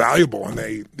 and they're valuable, and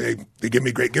they give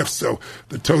me great gifts. So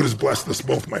the toad has blessed us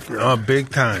both, my friend. Oh, big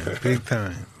time.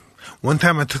 One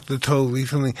time I took the toad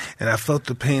recently, and I felt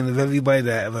the pain of everybody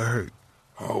that I ever hurt.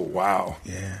 Oh, wow.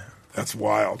 Yeah. That's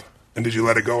wild. And did you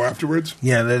let it go afterwards?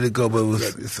 Yeah, I let it go, but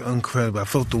it's incredible. I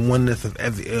felt the oneness of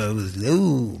every.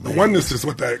 The oneness is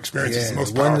what that experience is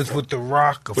most powerful. Oneness with the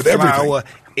rock, with flower, everything.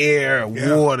 Air,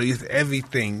 water, it's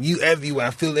everything. You everywhere.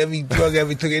 I feel every drug I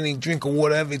ever took, any drink of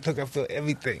water I ever took, I feel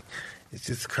everything. It's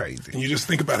just crazy. And you just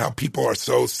think about how people are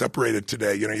so separated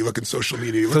today. You look at social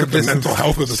media, you look at the mental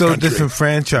health of this country. So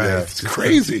disenfranchised. Yeah, it's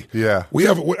crazy. Yeah. We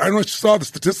have, I don't know if you saw the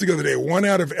statistic the other day, one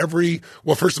out of every,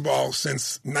 well, first of all,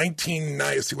 since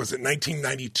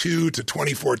 1992 to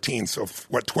 2014, so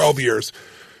 12 years,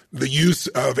 the use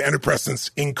of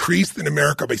antidepressants increased in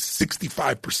America by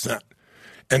 65%.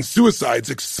 And suicides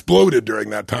exploded during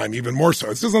that time, even more so.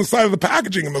 It says on the side of the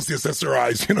packaging in most of the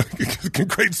SSRIs, it can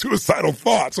create suicidal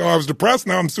thoughts. So I was depressed,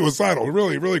 now I'm suicidal.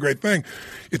 Really, really great thing.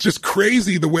 It's just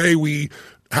crazy the way we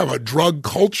have a drug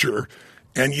culture,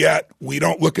 and yet we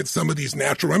don't look at some of these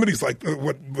natural remedies like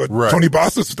what right. Tony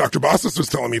Bossis, Dr. Bossis was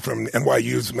telling me from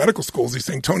NYU's medical schools. He's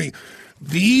saying, Tony,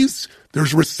 there's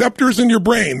receptors in your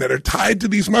brain that are tied to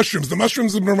these mushrooms. The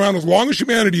mushrooms have been around as long as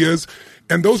humanity is,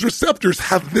 and those receptors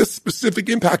have this specific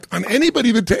impact on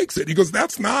anybody that takes it. He goes,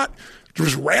 that's not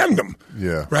just random,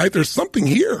 right? There's something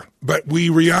here. But we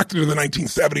reacted to the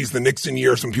 1970s, the Nixon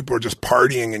years, when people were just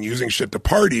partying and using shit to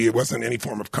party. It wasn't any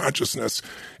form of consciousness.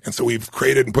 And so we've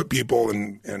created and put people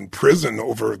in prison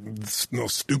over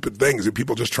stupid things.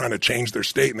 People just trying to change their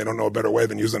state, and they don't know a better way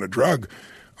than using a drug.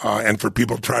 And for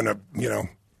people trying to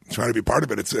be part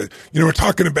of it. It's we're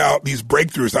talking about these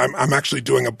breakthroughs. I'm actually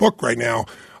doing a book right now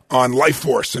on life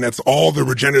force, and it's all the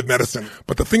regenerative medicine.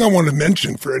 But the thing I want to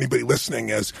mention for anybody listening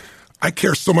is I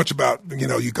care so much about,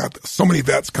 you got so many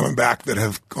vets coming back that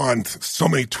have gone so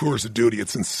many tours of duty.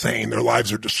 It's insane. Their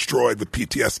lives are destroyed with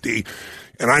PTSD.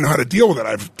 And I know how to deal with it.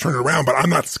 I've turned it around, but I'm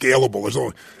not scalable. There's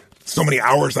only so many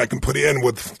hours I can put in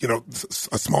with,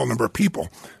 a small number of people.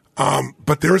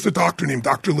 But there is a doctor named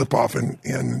Dr. Lipoff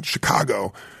in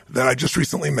Chicago that I just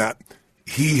recently met.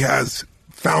 He has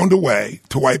found a way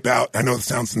to wipe out, I know it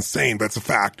sounds insane, but it's a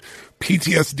fact,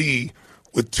 PTSD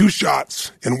with 2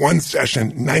 shots in one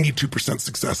session, 92%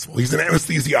 successful. He's an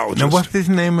anesthesiologist. Now, what's his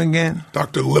name again?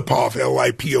 Dr. Lipoff,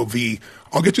 Lipov.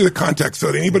 I'll get you the contact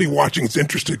so that anybody watching is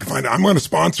interested can find out. I'm going to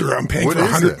sponsor. I'm paying for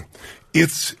 100.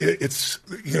 It's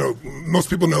most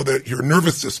people know that your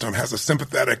nervous system has a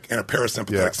sympathetic and a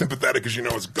parasympathetic. Yeah. Sympathetic, as you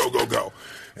know, is go, go, go.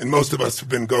 And most of us have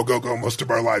been go, go, go most of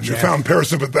our lives. You found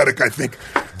parasympathetic, I think,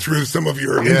 through some of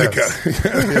your indica,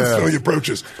 some of your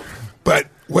approaches. But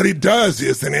what it does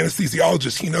is, an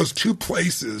anesthesiologist, he knows 2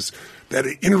 places that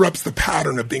it interrupts the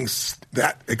pattern of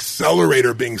that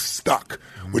accelerator being stuck,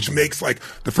 which makes, like,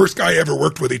 the first guy I ever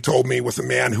worked with, he told me, was a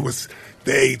man who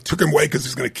they took him away because he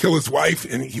was going to kill his wife,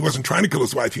 and he wasn't trying to kill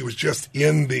his wife. He was just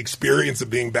in the experience of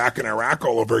being back in Iraq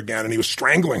all over again, and he was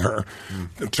strangling her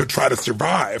to try to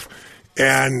survive.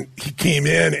 And he came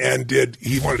in and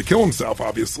he wanted to kill himself,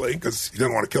 obviously, because he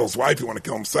didn't want to kill his wife. He wanted to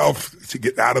kill himself to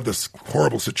get out of this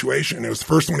horrible situation. It was the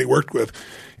first one he worked with.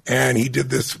 And he did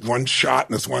this one shot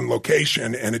in this one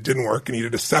location, and it didn't work. And he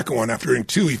did a second one. After doing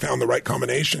 2, he found the right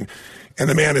combination. And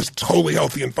the man is totally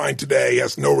healthy and fine today. He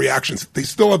has no reactions. They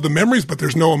still have the memories, but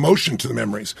there's no emotion to the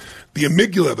memories. The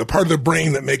amygdala, the part of the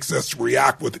brain that makes us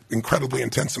react with incredibly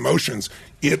intense emotions,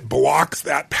 it blocks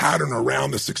that pattern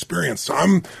around this experience. So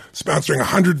I'm sponsoring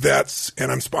 100 vets,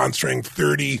 and I'm sponsoring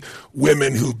 30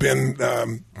 women who've been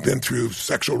through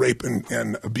sexual rape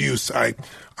and abuse.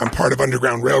 I'm part of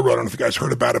Underground Railroad. I don't know if you guys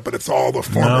heard about it, but it's all the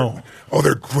former. No. Oh,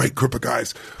 they're a great group of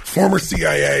guys. Former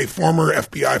CIA, former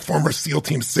FBI, former SEAL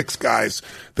Team 6 guys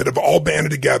that have all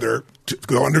banded together to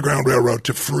go Underground Railroad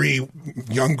to free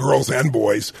young girls and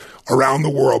boys around the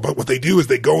world. But what they do is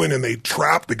they go in and they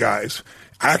trap the guys.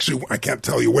 I can't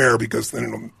tell you where, because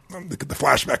then the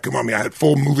flashback come on me. I had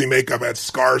full movie makeup. I had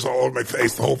scars all over my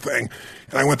face, the whole thing.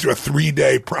 And I went through a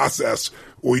 3-day process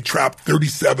where we trapped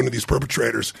 37 of these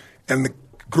perpetrators. And the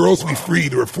girls we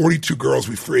freed, there were 42 girls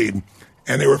we freed,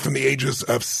 and they were from the ages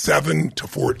of 7 to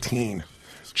 14,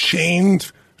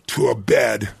 chained to a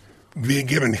bed, being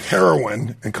given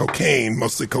heroin and cocaine,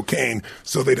 mostly cocaine,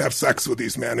 so they'd have sex with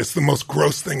these men. It's the most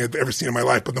gross thing I've ever seen in my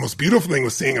life, but the most beautiful thing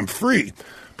was seeing them free.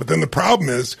 But then the problem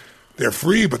is they're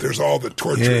free, but there's all the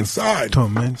torture inside.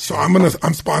 Torment. So I'm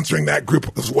sponsoring that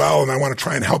group as well, and I want to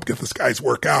try and help get this guy's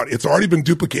work out. It's already been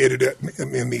duplicated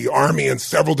in the Army in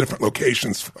several different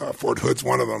locations. Fort Hood's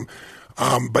one of them.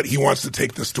 But he wants to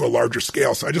take this to a larger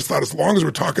scale. So I just thought as long as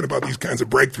we're talking about these kinds of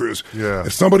breakthroughs,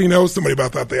 if somebody knows somebody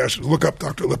about that, they should look up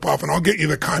Dr. Lipoff, and I'll get you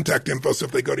the contact info so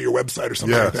if they go to your website or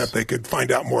something like that, they could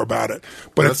find out more about it.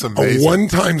 But it's amazing. A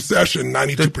one-time session,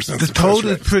 92% success The toad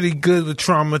rate. is pretty good with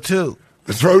trauma, too.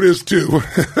 The throat is too.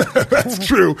 That's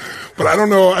true. But I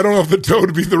don't know if the toad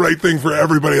would be the right thing for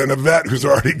everybody on a vet who's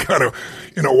already kind of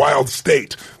in a wild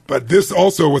state. But this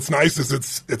also, what's nice is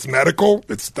it's medical.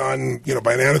 It's done,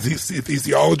 by an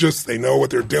anesthesiologist. They know what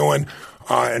they're doing.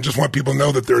 And just want people to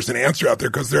know that there's an answer out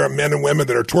there because there are men and women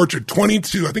that are tortured.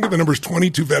 22, I think the number is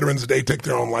 22 veterans a day take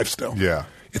their own life still. Yeah.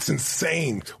 It's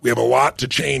insane. We have a lot to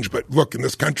change, but look, in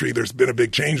this country, there's been a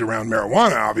big change around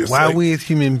marijuana, obviously. Why we as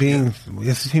human beings,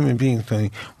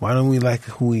 Tony, why don't we like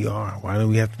who we are? Why do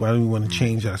we want to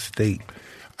change our state?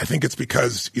 I think it's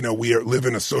because, we live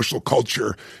in a social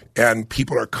culture and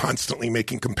people are constantly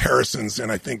making comparisons.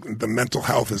 And I think the mental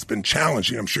health has been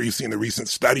challenged. I'm sure you've seen the recent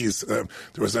studies. There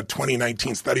was a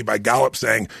 2019 study by Gallup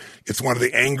saying it's one of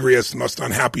the angriest, most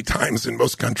unhappy times in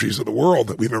most countries of the world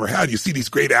that we've ever had. You see these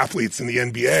great athletes in the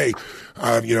NBA.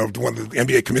 One of the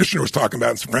NBA commissioner was talking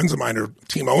about, and some friends of mine or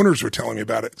team owners were telling me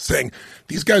about it, saying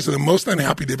these guys are the most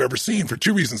unhappy they've ever seen for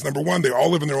two reasons. Number one, they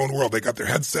all live in their own world. They got their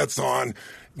headsets on.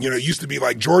 It used to be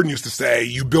like Jordan used to say,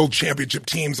 you build championship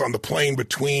teams on the plane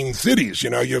between cities.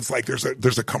 It's like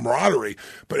there's a camaraderie,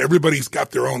 but everybody's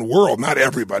got their own world. Not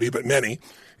everybody, but many.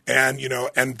 And,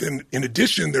 and then in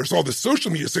addition, there's all this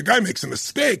social media. So a guy makes a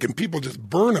mistake and people just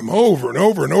burn him over and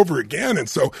over and over again. And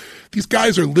so these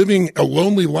guys are living a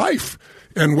lonely life.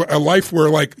 And a life where,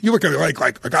 you look at it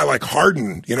like a guy like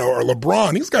Harden, or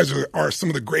LeBron. These guys are some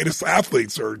of the greatest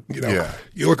athletes. Or,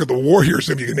 you look at the Warriors,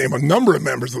 if you can name a number of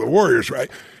members of the Warriors,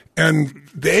 right? And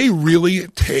they really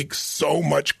take so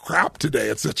much crap today.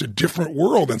 It's such a different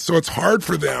world. And so it's hard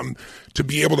for them to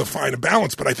be able to find a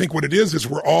balance. But I think what it is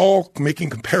we're all making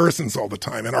comparisons all the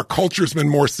time. And our culture's been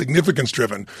more significance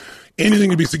driven.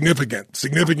 Anything to be significant,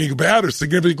 significantly bad or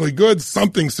significantly good,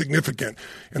 something significant.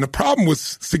 And the problem with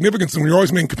significance, when you're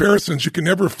always making comparisons, you can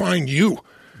never find you.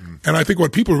 And I think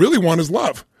what people really want is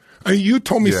love. You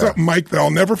told me something, Mike, that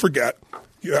I'll never forget.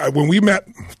 When we met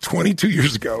 22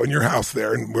 years ago in your house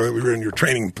there, and we were in your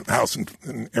training house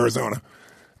in Arizona,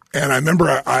 and I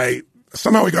remember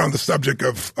somehow we got on the subject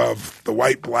of the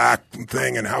white-black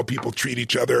thing and how people treat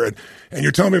each other, and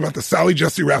you're telling me about the Sally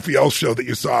Jesse Raphael show that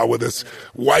you saw with this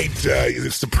white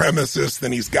supremacist,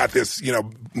 and he's got this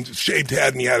shaved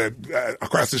head, and he had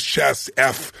across his chest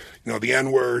F, the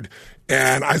N-word.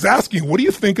 And I was asking, what do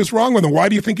you think is wrong with him? Why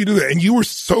do you think you do that? And you were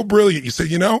so brilliant. You said,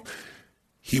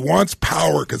 he wants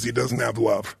power because he doesn't have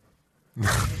love.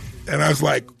 And I was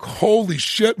like, holy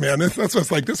shit, man. That's what's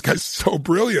this guy's so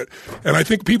brilliant. And I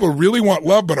think people really want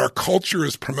love, but our culture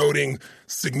is promoting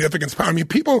significance, power.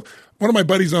 One of my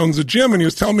buddies owns a gym, and he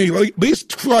was telling me at least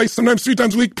twice, sometimes 3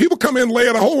 times a week, people come in, lay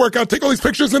out a whole workout, take all these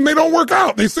pictures, and they don't work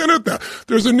out. They send it there.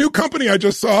 There's a new company I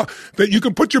just saw that you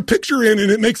can put your picture in,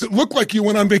 and it makes it look like you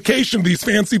went on vacation to these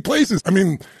fancy places.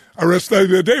 I read a study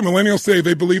the other day. Millennials say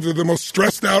they believe they're the most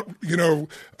stressed out,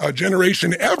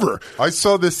 generation ever. I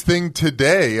saw this thing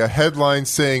today, a headline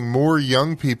saying more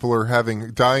young people are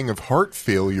dying of heart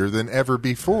failure than ever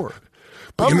before.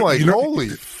 I'm holy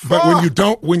fuck. But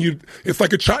it's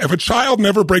like if a child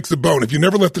never breaks a bone, if you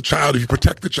never let the child, if you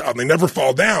protect the child and they never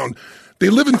fall down, they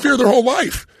live in fear their whole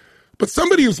life. But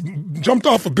somebody who's jumped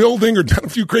off a building or done a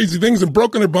few crazy things and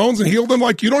broken their bones and healed them,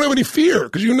 you don't have any fear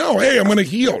because hey, I'm going to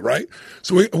heal, right?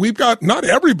 So we've got, not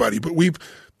everybody, but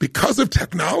because of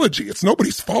technology, it's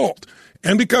nobody's fault.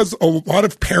 And because a lot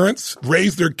of parents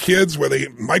raise their kids where they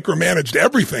micromanaged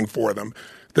everything for them,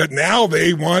 that now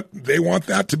they want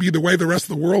that to be the way the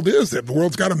rest of the world is. That the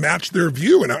world's got to match their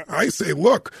view. And I say,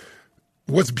 look,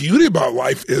 what's beauty about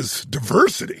life is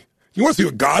diversity. You want to see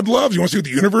what God loves? You want to see what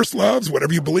the universe loves?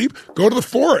 Whatever you believe? Go to the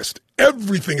forest.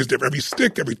 Everything is different. Every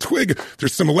stick, every twig,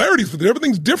 there's similarities, but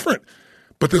everything's different.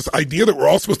 But this idea that we're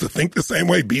all supposed to think the same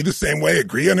way, be the same way,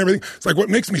 agree on everything, it's like what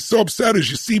makes me so upset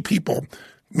is you see people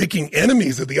making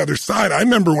enemies of the other side. I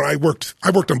remember when I worked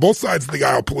on both sides of the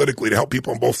aisle politically to help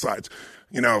people on both sides.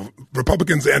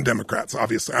 Republicans and Democrats,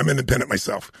 obviously. I'm independent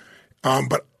myself.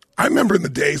 But I remember in the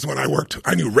days when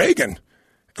I knew Reagan.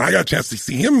 And I got a chance to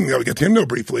see him, get to him know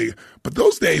briefly. But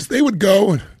those days, they would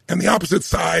go, and the opposite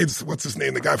sides, what's his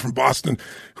name, the guy from Boston,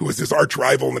 who was his arch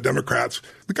rival in the Democrats,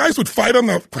 the guys would fight on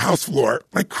the House floor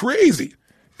like crazy.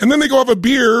 And then they go have a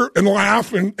beer and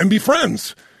laugh and be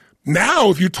friends. Now,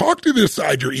 if you talk to this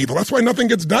side, you're evil. That's why nothing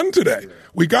gets done today.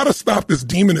 We got to stop this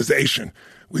demonization.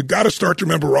 We've got to start to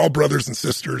remember we're all brothers and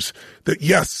sisters, that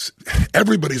yes,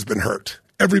 everybody's been hurt.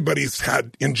 Everybody's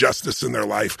had injustice in their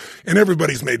life, and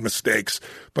everybody's made mistakes.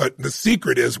 But the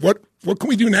secret is, what can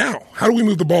we do now? How do we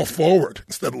move the ball forward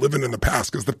instead of living in the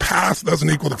past? Because the past doesn't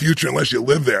equal the future unless you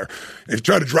live there. And if you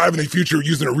try to drive in the future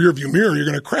using a rear view mirror, you're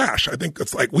going to crash. I think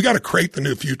it's like we got to create the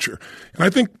new future. And I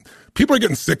think people are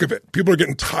getting sick of it. People are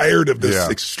getting tired of this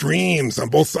extremes on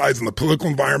both sides in the political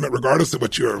environment, regardless of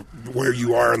where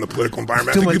you are in the political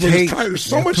environment. I think people are just tired. There's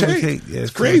so much hate. It's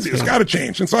crazy. It's got to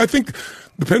change. And so I think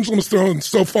the pendulum is thrown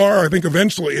so far. I think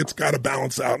eventually it's got to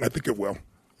balance out, and I think it will.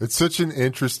 It's such an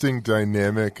interesting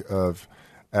dynamic of,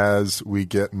 as we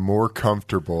get more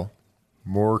comfortable,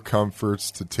 more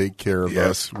comforts to take care of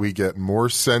us, we get more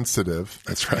sensitive.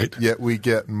 That's right. Yet we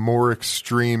get more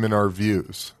extreme in our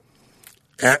views.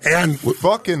 And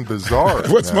fucking bizarre.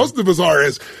 What's most bizarre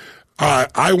is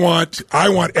I want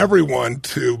everyone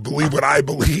to believe what I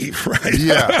believe, right?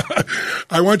 Yeah.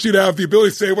 I want you to have the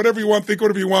ability to say whatever you want, think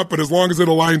whatever you want, but as long as it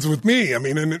aligns with me. I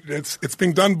mean, and it's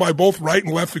being done by both right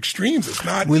and left extremes. It's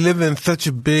not. We live in such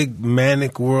a big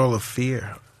manic world of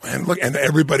fear. And look, and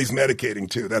everybody's medicating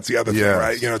too. That's the other thing,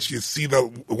 right? You know, you see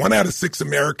 1 out of 6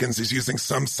 Americans is using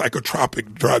some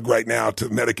psychotropic drug right now to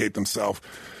medicate themselves.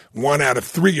 1 out of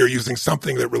 3 are using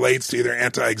something that relates to either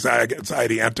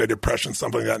anti-anxiety, antidepressant,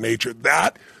 something of that nature.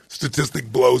 That statistic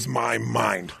blows my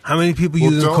mind. How many people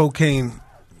using cocaine?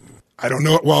 I don't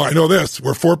know. Well, I know this.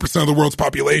 We're 4% of the world's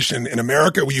population. In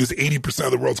America, we use 80%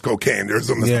 of the world's cocaine. There's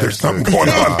something going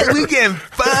on there. We getting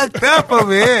fucked up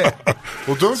over here.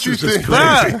 Well, don't you think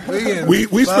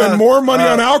we spend more money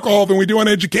on alcohol than we do on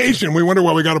education? We wonder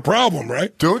why we got a problem,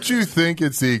 right? Don't you think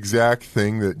it's the exact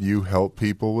thing that you help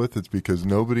people with? It's because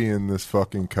nobody in this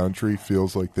fucking country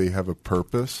feels like they have a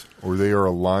purpose or they are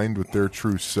aligned with their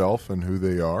true self and who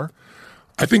they are.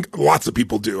 I think lots of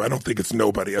people do. I don't think it's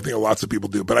nobody. I think lots of people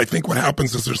do. But I think what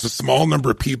happens is there's a small number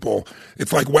of people.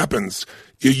 It's like weapons.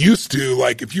 You used to,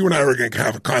 like, if you and I were going to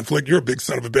have a conflict, you're a big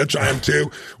son of a bitch, I am too.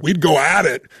 We'd go at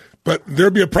it, but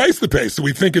there'd be a price to pay. So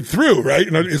we think it through, right?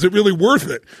 You know, is it really worth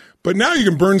it? But now you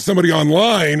can burn somebody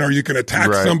online or you can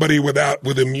attack somebody with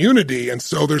immunity. And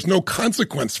so there's no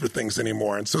consequence for things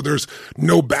anymore. And so there's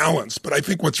no balance. But I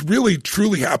think what's really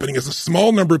truly happening is a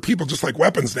small number of people, just like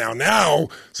weapons now. Now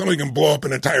somebody can blow up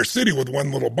an entire city with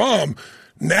one little bomb.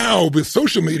 Now with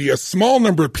social media, a small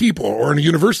number of people, or in a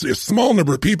university, a small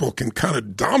number of people can kind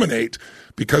of dominate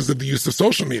because of the use of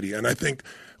social media. And I think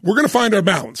we're going to find our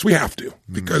balance. We have to,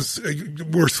 because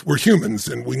we're humans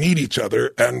and we need each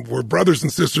other, and we're brothers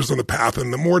and sisters on the path.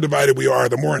 And the more divided we are,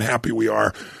 the more unhappy we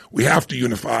are. We have to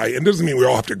unify. And it doesn't mean we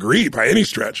all have to agree by any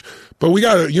stretch, but we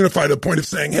got to unify to the point of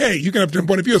saying, hey, you can have a different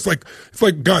point of view. It's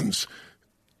like guns.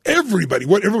 Everybody,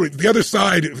 the other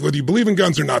side, whether you believe in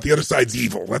guns or not, the other side's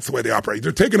evil. That's the way they operate.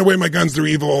 They're taking away my guns, they're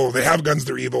evil. They have guns,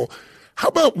 they're evil. How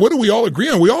about what do we all agree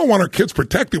on? We all want our kids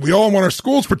protected. We all want our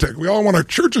schools protected. We all want our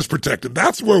churches protected.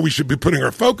 That's where we should be putting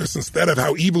our focus instead of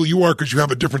how evil you are because you have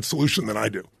a different solution than I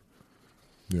do.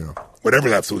 Yeah. Whatever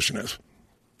that solution is.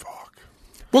 Fuck.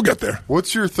 We'll get there.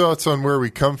 What's your thoughts on where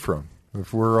we come from?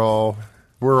 If we're all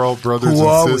brothers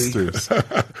and sisters.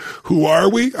 Who are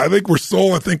we? I think we're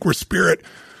soul. I think we're spirit.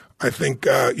 I think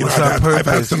I've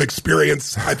had some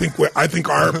experience. I think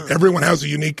everyone has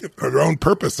their own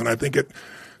purpose, and I think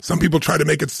some people try to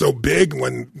make it so big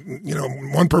when,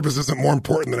 one purpose isn't more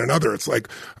important than another. It's like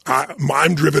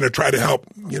I'm driven to try to help,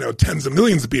 tens of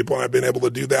millions of people, and I've been able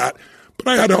to do that. But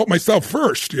I had to help myself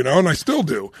first, and I still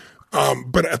do.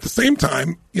 But at the same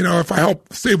time, if I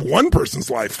help save one person's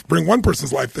life, bring one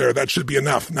person's life there, that should be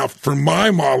enough. Now, for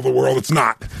my model of the world, it's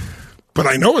not. But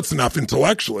I know it's enough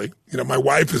intellectually. My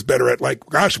wife is better at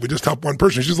we just help one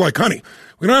person. She's like, honey,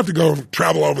 we don't have to go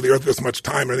travel over the earth this much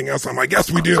time or anything else. I'm like, yes,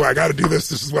 we do. I got to do this.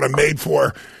 This is what I'm made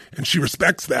for. And she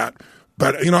respects that.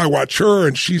 But, I watch her,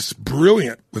 and she's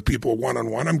brilliant with people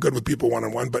one-on-one. I'm good with people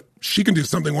one-on-one, but she can do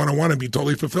something one-on-one and be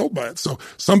totally fulfilled by it. So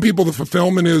some people, the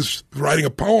fulfillment is writing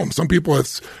a poem. Some people,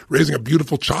 it's raising a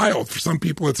beautiful child. For some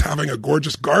people, it's having a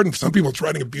gorgeous garden. For some people, it's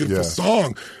writing a beautiful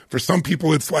song. For some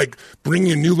people, it's like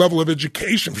bringing a new level of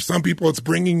education. For some people, it's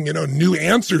bringing, new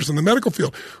answers in the medical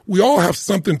field. We all have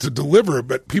something to deliver,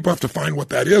 but people have to find what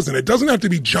that is. And it doesn't have to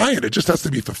be giant. It just has to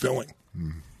be fulfilling.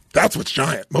 That's what's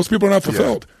giant. Most people are not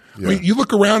fulfilled. Yeah. I mean, you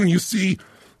look around and you see,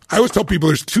 I always tell people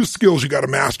there's 2 skills you got to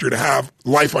master to have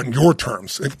life on your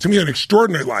terms. To me, an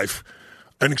extraordinary life,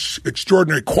 an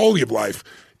extraordinary quality of life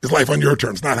is life on your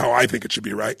terms, not how I think it should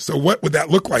be, right? So what would that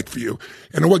look like for you?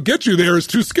 And what gets you there is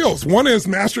 2 skills. One is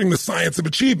mastering the science of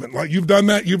achievement. Like you've done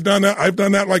that, I've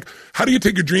done that. Like how do you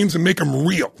take your dreams and make them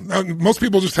real? Now, most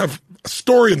people just have a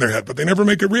story in their head, but they never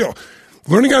make it real.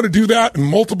 Learning how to do that in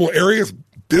multiple areas,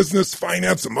 business,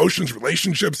 finance, emotions,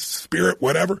 relationships, spirit,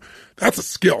 whatever, that's a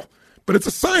skill. But it's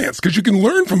a science because you can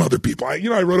learn from other people. I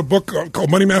wrote a book called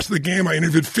Money Master the Game. I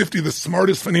interviewed 50 of the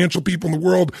smartest financial people in the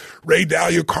world, Ray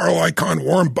Dalio, Carl Icahn,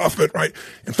 Warren Buffett, right?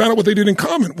 And found out what they did in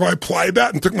common. Well, I applied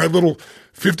that and took my little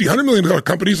 $50, $100 million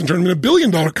companies and turned them into $1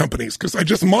 billion companies because I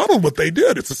just modeled what they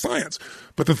did. It's a science.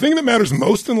 But the thing that matters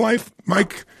most in life,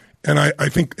 Mike, and I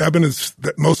think evidence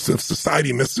that most of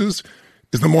society misses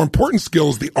is the more important skill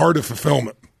is the art of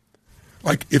fulfillment.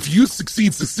 Like if you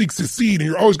succeed, and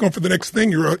you're always going for the next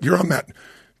thing, you're on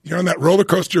that roller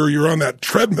coaster or you're on that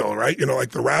treadmill, right?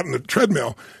 Like the rat on the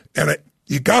treadmill, and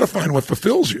you got to find what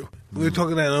fulfills you. We were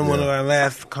talking that on one of our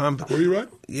last Were you right?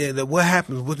 Yeah, what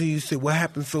happens? What do you say? What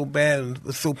happened so bad and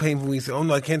was so painful? We say, "Oh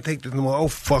no, I can't take this no more." Oh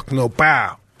fuck no,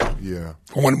 bow. Yeah.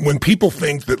 When people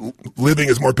think that living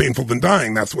is more painful than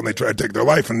dying, that's when they try to take their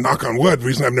life. And knock on wood, the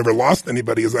reason I've never lost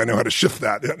anybody is I know how to shift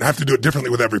that. I have to do it differently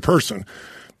with every person.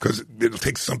 Because it'll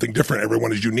take something different.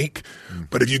 Everyone is unique.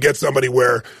 But if you get somebody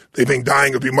where they think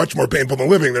dying would be much more painful than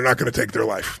living, they're not going to take their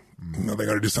life. They're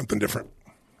going to do something different.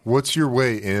 What's your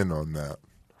way in on that?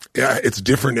 Yeah, it's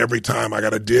different every time. I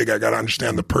got to dig. I got to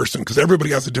understand the person because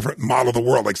everybody has a different model of the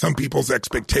world. Like some people's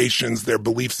expectations, their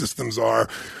belief systems are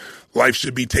life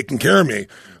should be taking care of me.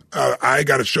 I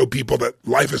got to show people that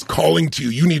life is calling to you.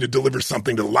 You need to deliver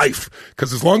something to life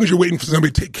because as long as you're waiting for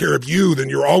somebody to take care of you, then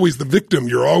you're always the victim.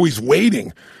 You're always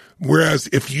waiting. Whereas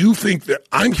if you think that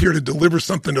I'm here to deliver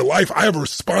something to life, I have a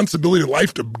responsibility to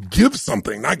life to give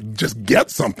something, not just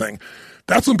get something.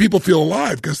 That's when people feel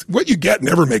alive because what you get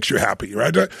never makes you happy,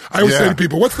 right? I always say to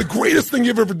people, what's the greatest thing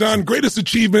you've ever done, greatest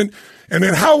achievement? And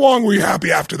then how long were you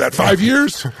happy after that? 5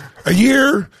 years? A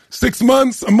year? 6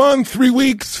 months? A month? 3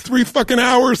 weeks? 3 fucking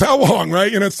hours? How long,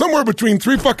 right? It's somewhere between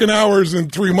 3 fucking hours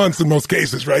and 3 months in most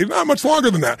cases, right? Not much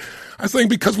longer than that. I'm saying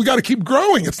because we got to keep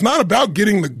growing. It's not about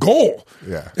getting the goal.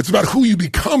 Yeah. It's about who you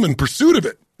become in pursuit of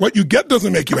it. What you get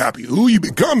doesn't make you happy. Who you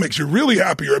become makes you really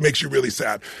happy or it makes you really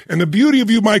sad. And the beauty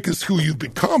of you, Mike, is who you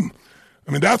become.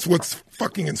 I mean, that's what's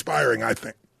fucking inspiring, I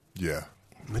think. Yeah.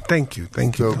 Thank you.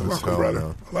 Welcome,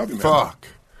 brother. I love you, man. Fuck.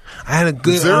 I had a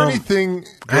good. Is there anything?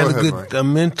 I had a good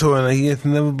mentor, and he has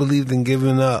never believed in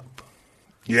giving up.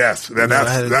 Yes,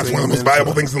 that's one of the most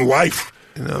valuable things in life.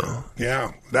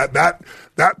 Yeah,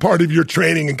 that part of your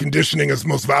training and conditioning is the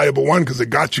most valuable one because it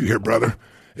got you here, brother.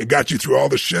 It got you through all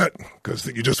the shit because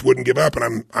you just wouldn't give up,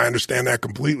 and I understand that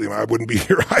completely. I wouldn't be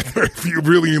here either if you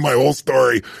really knew my whole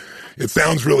story. It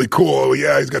sounds really cool. Oh,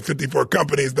 yeah, he's got 54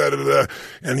 companies, and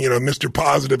Mr.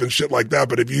 Positive and shit like that.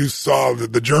 But if you saw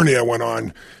the journey I went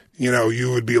on,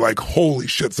 you would be like, holy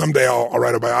shit, someday I'll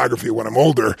write a biography when I'm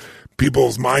older.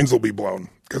 People's minds will be blown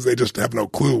because they just have no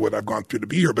clue what I've gone through to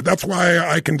be here. But that's why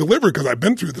I can deliver because I've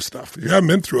been through the stuff. If you haven't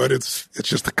been through it, it's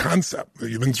just a concept. If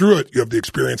you've been through it, you have the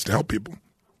experience to help people.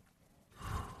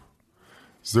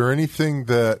 Is there anything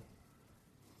that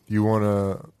you want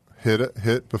to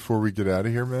hit before we get out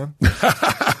of here, man?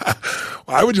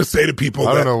 I would just say to people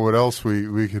I don't know what else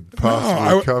we could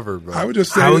possibly cover. But I would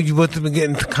just say... How would you want them to get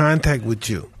into contact with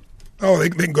you? Oh, they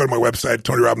can go to my website,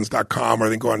 TonyRobbins.com, or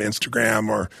they can go on Instagram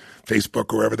or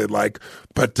Facebook or wherever they'd like.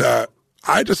 But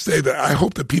I just say that I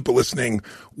hope that people listening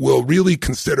will really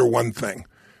consider one thing.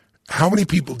 How many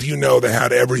people do you know that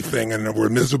had everything and were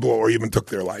miserable or even took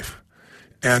their life?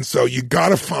 And so you got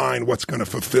to find what's going to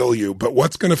fulfill you. But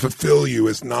what's going to fulfill you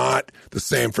is not the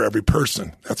same for every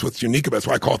person. That's what's unique about it. That's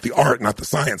why I call it the art, not the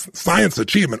science. Science,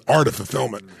 achievement, art of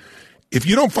fulfillment. If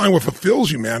you don't find what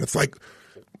fulfills you, man, it's like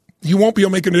you won't be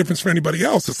able to make a difference for anybody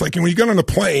else. It's like when you get on a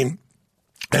plane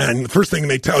and the first thing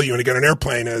they tell you when you get on an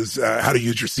airplane is how to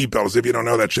use your seatbelt, as if you don't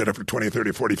know that shit after 20,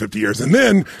 30, 40, 50 years. And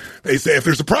then they say if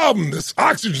there's a problem, this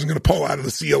oxygen is going to pull out of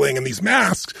the ceiling and these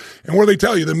masks. And what do they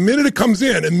tell you? The minute it comes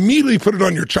in, immediately put it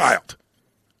on your child.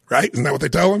 Right? Isn't that what they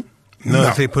tell them?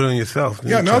 No, they put it on yourself.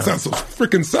 Yeah, no, it sounds so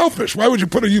freaking selfish. Why would you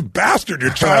put it, you bastard?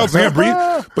 Your child can't breathe.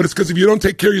 But it's because if you don't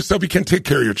take care of yourself, you can't take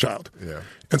care of your child. Yeah.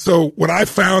 And so what I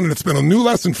found, and it's been a new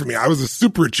lesson for me, I was a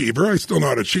super achiever. I still know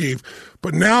how to achieve.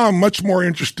 But now I'm much more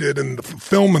interested in the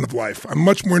fulfillment of life. I'm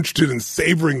much more interested in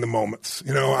savoring the moments.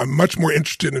 I'm much more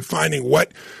interested in finding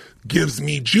what gives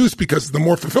me juice, because the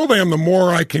more fulfilled I am, the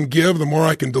more I can give, the more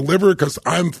I can deliver, because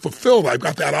I'm fulfilled. I've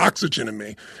got that oxygen in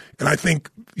me. And I think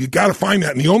you got to find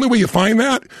that. And the only way you find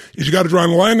that is you got to draw a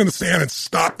line in the sand and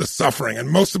stop the suffering. And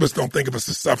most of us don't think of us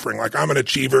as suffering. Like, I'm an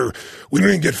achiever. We don't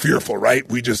even get fearful, right?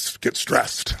 We just get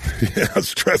stressed.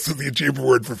 Stress is the achiever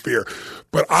word for fear.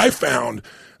 But I found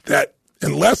that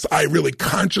unless I really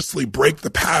consciously break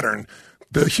the pattern,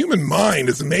 the human mind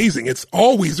is amazing. It's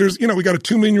always, we got a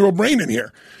 2 million-year-old brain in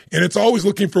here, and it's always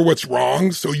looking for what's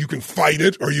wrong so you can fight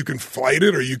it, or you can flight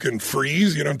it, or you can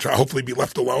freeze, try hopefully be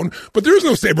left alone. But there is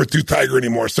no saber-toothed tiger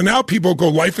anymore. So now people go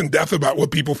life and death about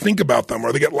what people think about them,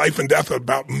 or they get life and death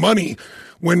about money.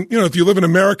 When, if you live in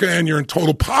America and you're in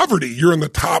total poverty, you're in the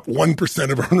top 1%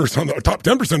 of earners top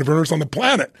 10% of earners on the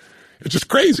planet. It's just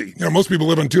crazy. Most people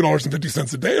live on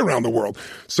 $2.50 a day around the world.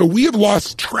 So we have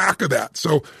lost track of that.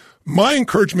 So my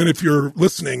encouragement, if you're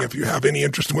listening, if you have any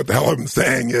interest in what the hell I've been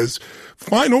saying, is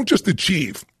don't just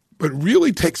achieve, but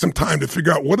really take some time to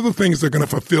figure out what are the things that are going to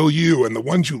fulfill you and the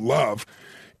ones you love,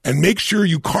 and make sure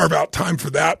you carve out time for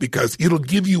that, because it'll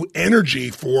give you energy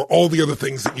for all the other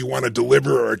things that you want to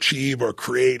deliver or achieve or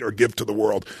create or give to the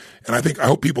world. And I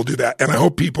hope people do that. And I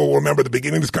hope people will remember the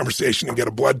beginning of this conversation and get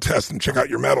a blood test and check out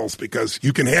your metals, because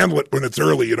you can handle it when it's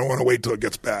early. You don't want to wait till it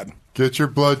gets bad. Get your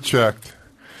blood checked.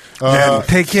 And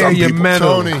take care of your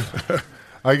mental. Tony,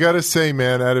 I got to say,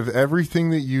 man, out of everything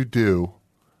that you do,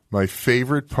 my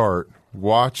favorite part,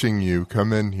 watching you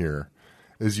come in here,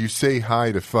 is you say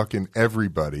hi to fucking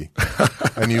everybody.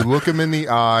 And you look them in the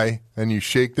eye, and you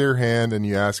shake their hand, and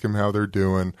you ask them how they're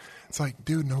doing. It's like,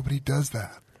 dude, nobody does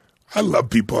that. I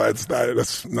love people. That's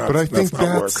not. But I think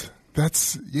that's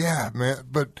that's yeah, man.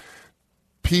 But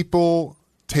people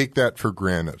take that for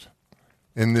granted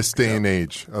in this day and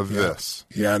age of this.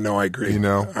 Yeah, no, I agree.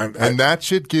 And that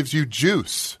shit gives you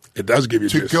juice. It does give you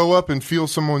to juice. Go up and feel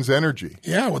someone's energy.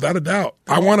 Yeah, without a doubt.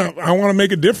 I want to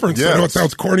make a difference. Yes. I know it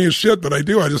sounds corny as shit, but I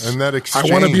do. And that exchange.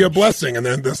 I want to be a blessing. And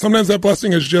then sometimes that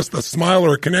blessing is just a smile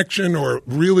or a connection, or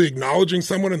really acknowledging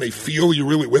someone and they feel you're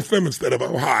really with them instead of,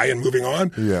 oh, hi, and moving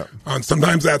on. Yeah.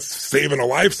 Sometimes that's saving a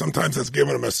life. Sometimes that's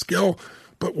giving them a skill.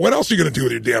 But what else are you going to do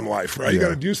with your damn life, right? Yeah. You got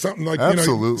to do something like,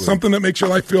 something that makes your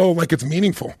life feel like it's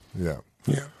meaningful. Yeah.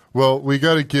 Yeah. Well, we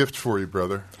got a gift for you,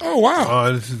 brother. Oh, wow.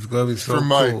 Oh, this is going to be so for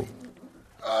Mike. Cool.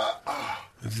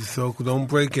 This is so cool. Don't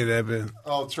break it, Evan.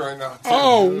 I'll try not to.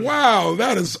 Oh, wow.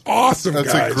 That is awesome,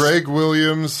 That's guys. A Greg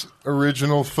Williams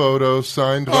original photo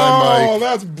signed by Mike. Oh,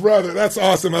 that's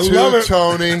awesome. I love it.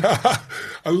 Tony.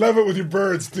 I love it with your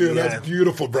birds, too. Yeah. That's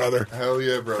beautiful, brother. Hell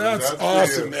yeah, brother. That's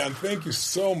awesome, man. Thank you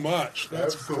so much.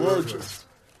 That's gorgeous.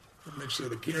 Make sure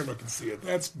the camera can see it.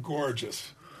 That's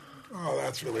gorgeous. Oh,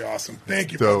 that's really awesome.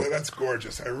 Thank you, brother. That's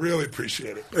gorgeous. I really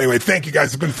appreciate it. Anyway, thank you, guys.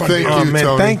 It's been fun. Thank you, man.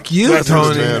 Tony. Thank you, Bless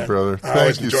Tony. Man, brother.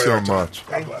 Thank you so much.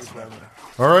 God bless, man.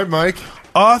 All right, Mike.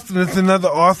 Awesome. It's another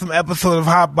awesome episode of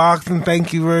Hot Boxing.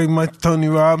 Thank you very much, Tony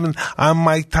Robbins. I'm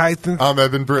Mike Tyson. I'm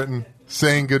Evan Britton.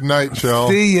 Saying good night, y'all.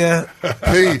 See ya.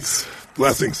 Peace.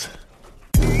 Blessings.